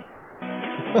 thank you.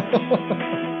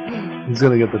 He's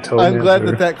gonna get the toe. I'm glad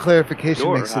that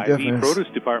clarification makes a difference. Your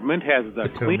produce department has the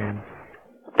clean.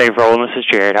 Thank you for holding. This is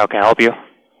Jared. How can I help you?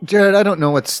 Jared, I don't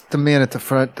know what's the man at the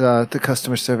front, the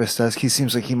customer service desk. He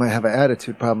seems like he might have an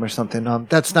attitude problem or something.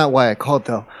 That's not why I called,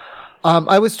 though.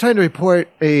 I was trying to report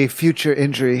a future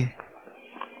injury.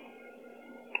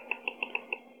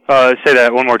 Say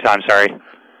that one more time, sorry.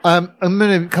 I'm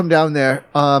going to come down there.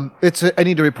 I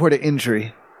need to report an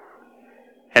injury.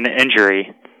 An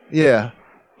injury? Yeah.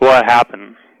 What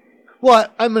happened? Well,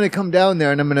 I'm going to come down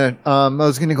there, and I'm going to, I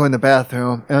was going to go in the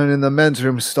bathroom, and in the men's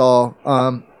room stall,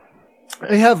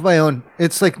 I have my own,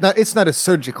 it's not a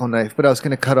surgical knife, but I was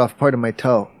going to cut off part of my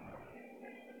toe.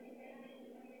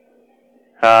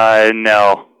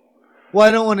 No. Well,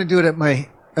 I don't want to do it at my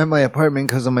apartment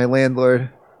because of my landlord.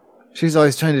 She's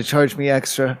always trying to charge me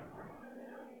extra.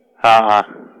 You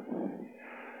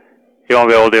won't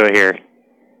be able to do it here.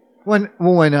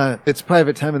 Why not? It's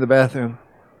private time in the bathroom.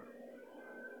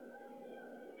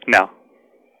 No.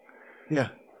 Yeah.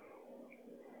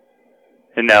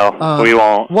 No, we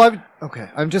won't. What? Okay,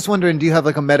 I'm just wondering, do you have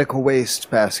a medical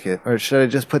waste basket, or should I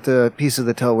just put the piece of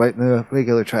the toe right in the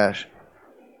regular trash?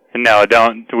 No,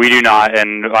 don't. We do not,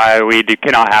 and we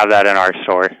cannot have that in our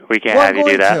store. We can't have you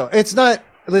do that. It's not.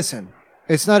 Listen,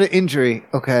 it's not an injury.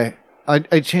 Okay,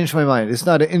 I changed my mind. It's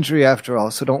not an injury after all,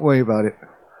 so don't worry about it.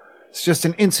 It's just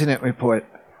an incident report,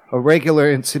 a regular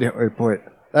incident report.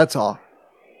 That's all.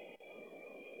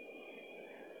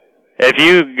 If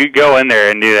you go in there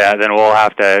and do that, then we'll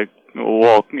have to.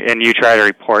 And you try to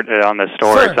report it on the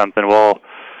store or something. We'll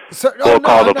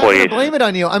call the police. I'm not going to blame it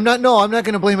on you. I'm not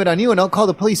going to blame it on you, and I'll call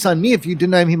the police on me if you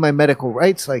deny me my medical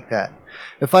rights like that.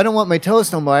 If I don't want my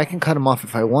toes no more, I can cut them off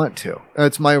if I want to.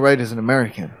 It's my right as an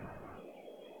American.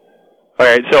 All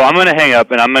right, so I'm going to hang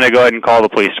up, and I'm going to go ahead and call the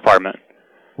police department.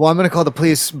 Well, I'm going to call the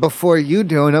police before you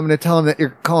do, and I'm going to tell them that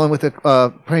you're calling with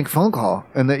a prank phone call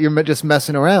and that you're just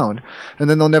messing around, and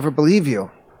then they'll never believe you.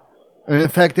 And in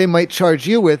fact, they might charge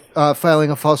you with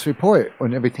filing a false report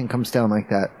when everything comes down like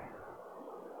that.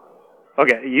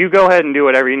 Okay, you go ahead and do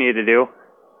whatever you need to do.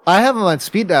 I have them on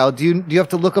speed dial. Do you have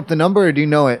to look up the number, or do you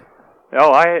know it?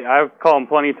 Oh, I've called them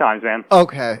plenty of times, man.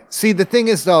 Okay. See, the thing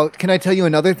is, though, can I tell you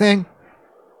another thing?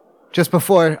 Just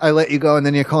before I let you go and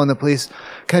then you're calling the police.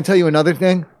 Can I tell you another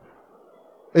thing?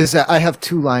 Is that I have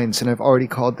 2 lines and I've already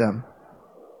called them.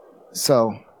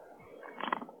 So.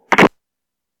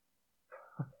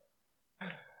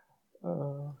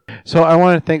 So I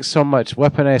want to thank so much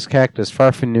Weaponized Cactus,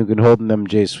 Farfin Nugan, Holden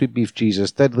MJ, Sweet Beef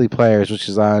Jesus, Deadly Pliers, which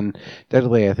is on.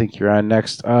 Deadly, I think you're on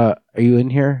next. Are you in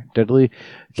here? Deadly?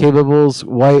 Cabables,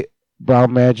 White,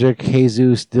 Brown Magic,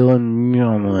 Jesus, Dylan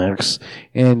Munix,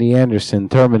 Andy Anderson,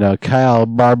 Termina, Kyle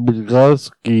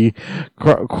Barbigowski,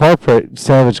 Corporate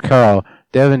Savage Carl,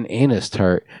 Devin Anus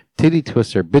Tart, Titty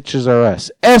Twister, Bitches R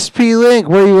Us, SP Link,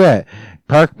 where you at?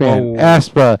 Parkman,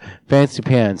 Aspa, Fancy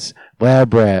Pants,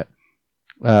 Lab Rat,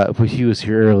 he was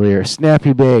here earlier,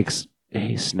 Snappy Bakes,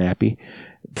 hey Snappy,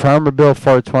 Farmer Bill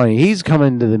 420, he's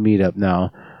coming to the meetup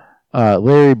now,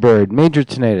 Larry Bird, Major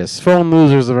Tinnitus, Phone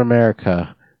Losers of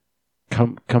America,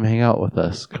 Come hang out with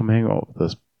us. Come hang out with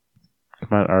us.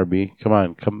 Come on, RB. Come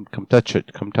on. Come touch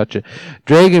it. Come touch it.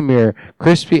 Dragomir,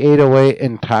 Crispy 808,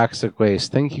 and Toxic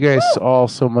Waste. Thank you guys all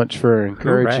so much for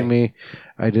encouraging me.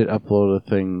 I did upload a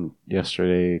thing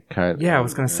yesterday. Yeah, I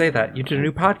was going to say that. You did a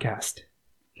new podcast.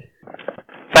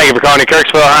 Thank you for calling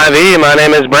Kirksville Hy-Vee. My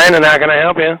name is Brandon. How can I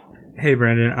help you? Hey,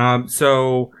 Brandon.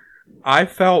 So I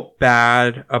felt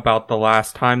bad about the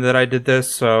last time that I did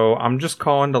this, so I'm just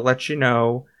calling to let you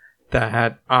know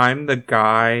that I'm the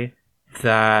guy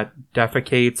that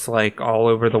defecates like all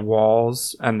over the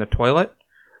walls and the toilet.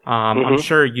 I'm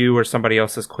sure you or somebody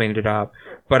else has cleaned it up,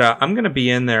 but I'm going to be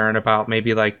in there in about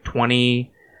maybe like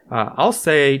 20, I'll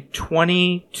say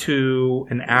 20 to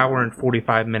an hour and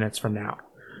 45 minutes from now.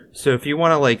 So if you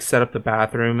want to like set up the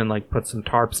bathroom and like put some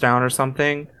tarps down or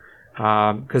something,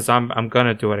 because I'm going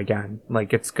to do it again.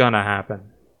 Like it's going to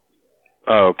happen.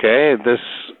 Okay,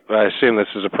 I assume this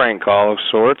is a prank call of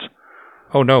sorts.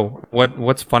 Oh no,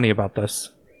 what's funny about this?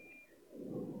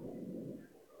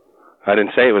 I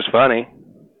didn't say it was funny.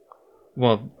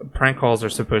 Well, prank calls are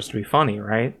supposed to be funny,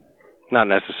 right? Not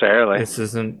necessarily. This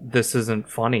isn't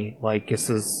funny. Like, this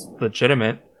is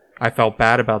legitimate. I felt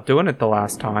bad about doing it the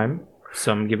last time,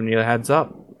 so I'm giving you a heads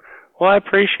up. Well, I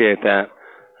appreciate that.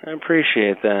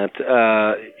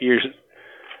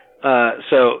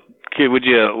 So, would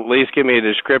you at least give me a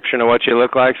description of what you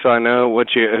look like so I know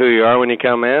who you are when you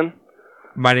come in?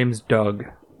 My name's Doug.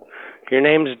 Your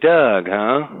name's Doug,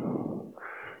 huh?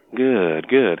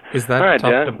 Good. Is that right,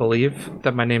 tough Doug? to believe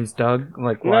that my name's Doug?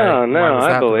 Like, why? No, why was I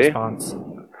that believe. the response?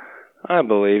 I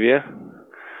believe you.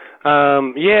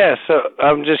 Yeah. So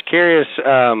I'm just curious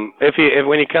if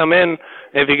when you come in,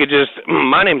 if you could just.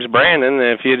 My name's Brandon.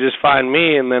 If you just find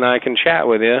me, and then I can chat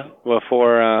with you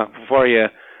before you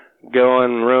go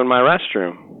and ruin my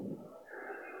restroom.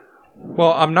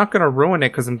 Well, I'm not going to ruin it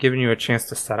because I'm giving you a chance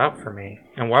to set up for me.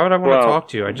 And why would I want to talk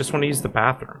to you? I just want to use the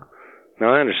bathroom. No,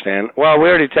 I understand. Well, we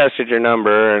already tested your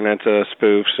number, and it's a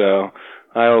spoof, so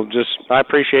I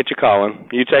appreciate you calling.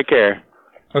 You take care.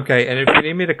 Okay, and if you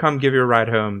need me to come give you a ride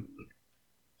home...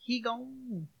 He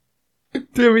gone.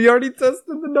 Damn, we already tested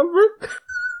the number?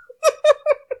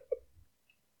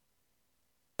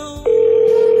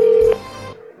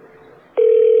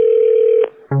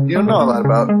 You don't know a lot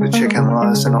about the chicken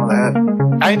laws and all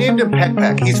that. I named him Peck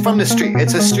Peck. He's from the street.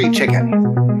 It's a street chicken.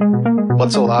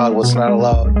 What's allowed, what's not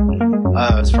allowed,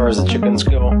 as far as the chickens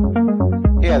go?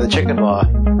 Yeah, the chicken law.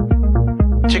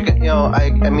 Chicken,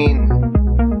 I mean,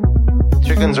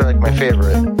 chickens are like my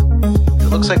favorite. It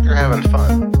looks like they're having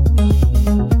fun.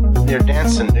 They're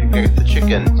dancing. The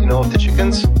chicken, with the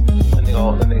chickens, when they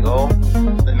go,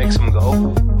 that makes them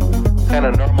go. Kind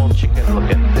of normal chicken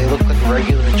looking. They look like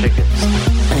regular chickens.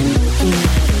 I'm looking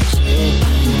at a chicken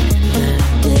in the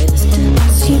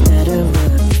distance. You better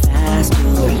look fast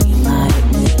or you might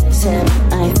miss him.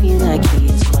 I feel like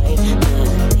he's quite the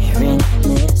daring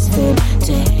misfit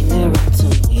to hang around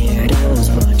some weirdos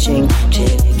watching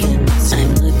chickens.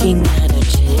 I'm looking at a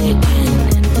chicken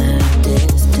in the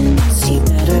distance. You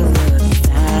better look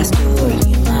fast or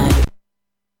you might.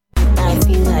 I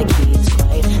feel like he's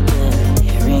quite the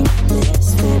daring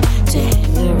misfit to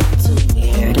hang around some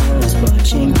weirdos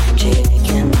watching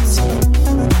chickens.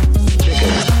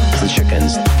 The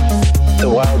chickens. The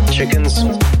wild chickens.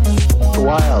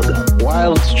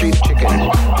 Wild street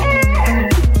chicken.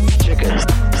 Chickens.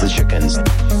 The chickens.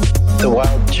 The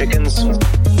wild chickens.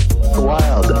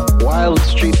 Wild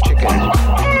street chicken.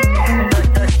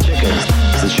 Chickens.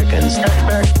 The chickens.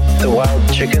 The wild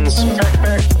chickens.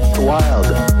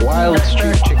 Wild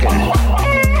street chicken.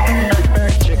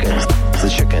 Chickens. The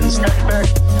chickens.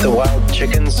 The wild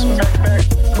chickens.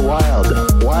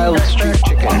 Wild street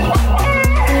chicken.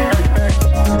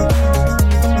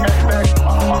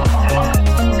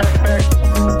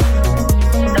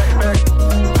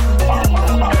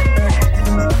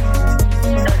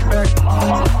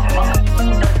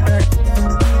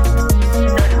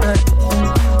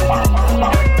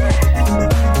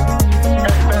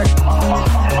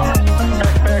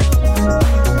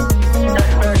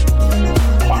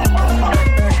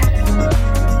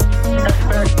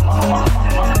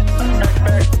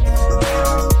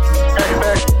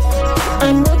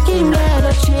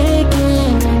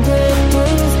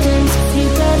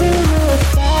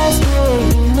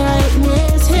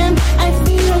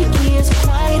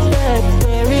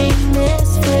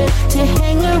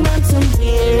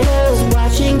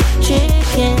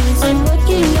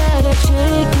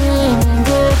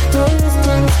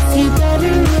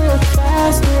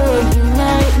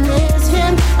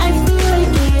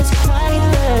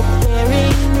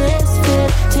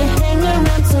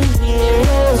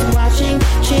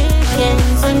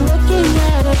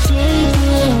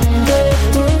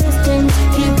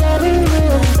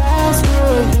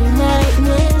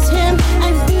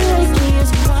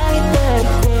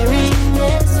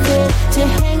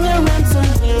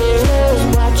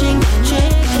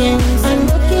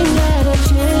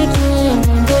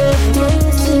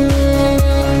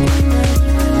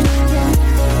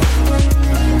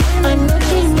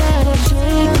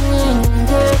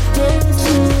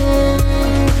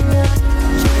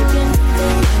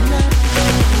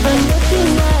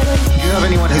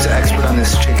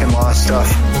 chicken law stuff.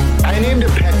 I named him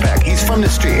Peck. He's from the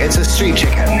street. It's a street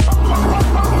chicken.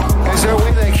 Is there a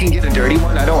way that I can get a dirty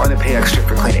one? I don't want to pay extra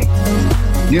for cleaning.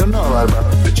 You don't know a lot about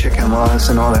the chicken laws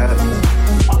and all that.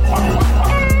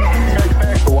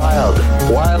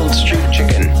 Wild street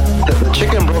chicken. The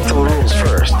chicken broke the rules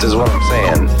first, is what I'm